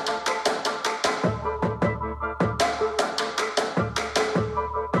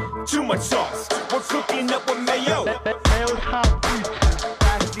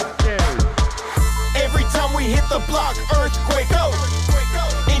 block, earthquake, oh.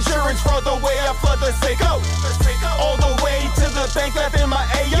 Insurance for the way I flood the Seiko. All the way to the bank, left in my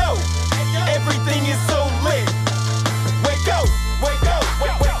AO. Everything is so lit. Wake up, wake up,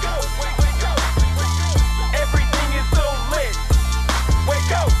 wake up. Everything is so lit.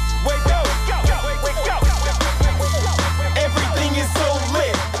 Wake up, wake up, wake up. Everything is so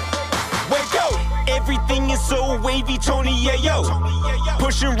lit. Wake up. Everything is so wavy, Tony Yayo.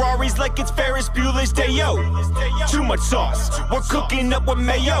 Pushing Raris like it's Ferris Bueller's Day Yo. Too much sauce, we're cooking up with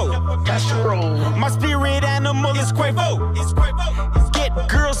mayo. My spirit animal is Quavo. Get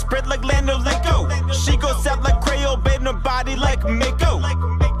girls spread like Lando Lego. She goes out like Crayo, bend her body like Mako.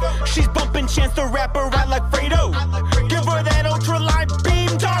 She's bumping Chance the Rapper out like Fredo. Give her that ultralight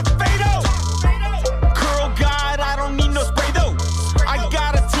beam, Darth Vader. Curl God, I don't need no spray though. I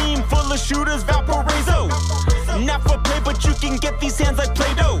got a team full of shooters, Valparaiso. Not for play, but you can get these hands like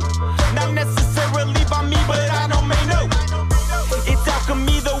Play-Doh. Not necessarily by me, but I don't may know. It's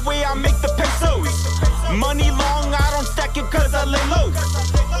alchemy the way I make the pesos. Money long, I don't stack it cause I lay low.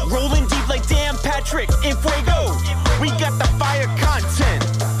 Rolling deep like Dan Patrick in Fuego. We got the fire content.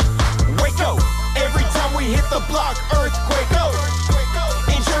 Waco, every time we hit the block, earthquake, oh.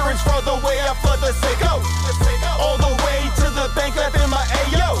 Insurance for the way I flood the Seiko. All the way to the bank, left in my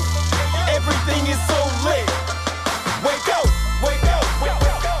AO. Everything is so lit. Wake up, wake up, wake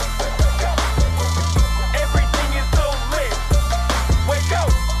up. Everything is so lit. Wake up,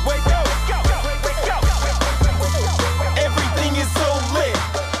 wake up, wake up. Everything is so lit.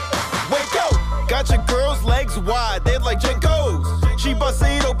 Wake up. Got your girl's legs wide, they're like Jenkos. She bust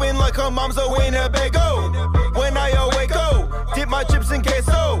it open like her mom's a Winnebago. When I awake, oh, dip my chips in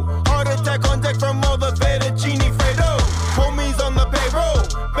queso. Heart attack on deck from all the fettuccine Fredo. Homies on the payroll,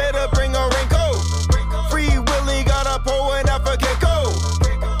 better bring a raincoat. Free Willy got a pole and Africa-go.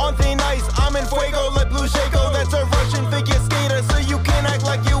 On thin ice, I'm in fuego like Blue Shaco. That's a Russian figure skater, so you can act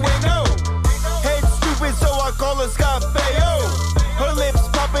like you ain't know. Head stupid, so I call her Scott Baio. Her lips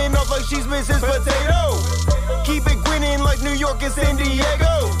popping off like she's Mrs. Potato. Keep it grinning like New York and San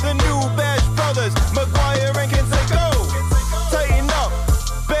Diego. The new Bash Brothers, McGuire and Canseco. Tighten up,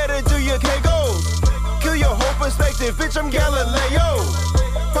 better do your Kegos. Kill your whole perspective, bitch, I'm Galileo.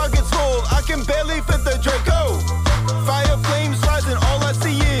 Pockets full, I can barely fit the Draco. Fire flames rising, all I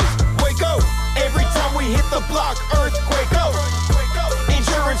see is Waco. Every time we hit the block, earthquake, oh.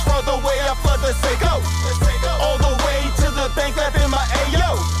 Insurance for the way I flood the Seiko. All the way to the bank, left in my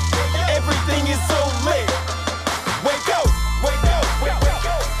AO. Everything is so lit. Wake up, wake up, wake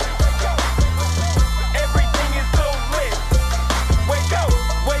up. Everything is so lit. Wake up,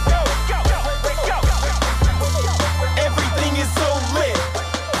 wake up, wake up. Everything is so lit.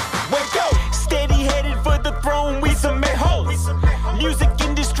 Wake up. Steady headed for the throne, we submit hoes. Music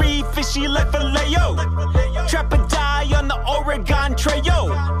industry, fishy like Vallejo. Trap or die on the Oregon Trail.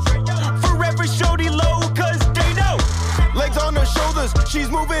 Forever shorty low, cause they know. Legs on her shoulders, she's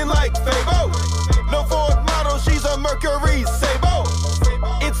moving like Fabo. No Ford model, she's a Mercury Sabo.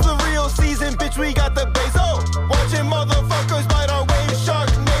 It's the real season, bitch, we got the bezo. Watching motherfuckers bite our way,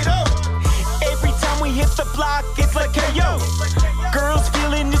 Sharknado. Every time we hit the block, it's like KO. Girls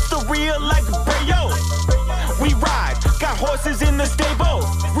feeling it's the real like Brayo. We ride, got horses in the stable.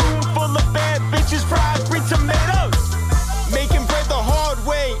 Room full of bad bitches, fried green tomatoes. Making bread the hard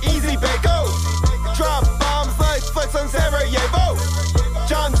way, easy bagels. Drop bombs like Flex on Sarajevo.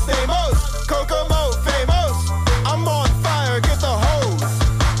 John Stamos, Kokomo famous. I'm on fire, get the hose.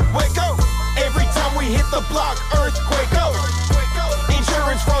 Wake up, every time we hit the block, earthquake, oh.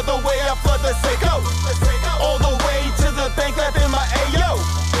 Insurance for the way I flood the Seiko.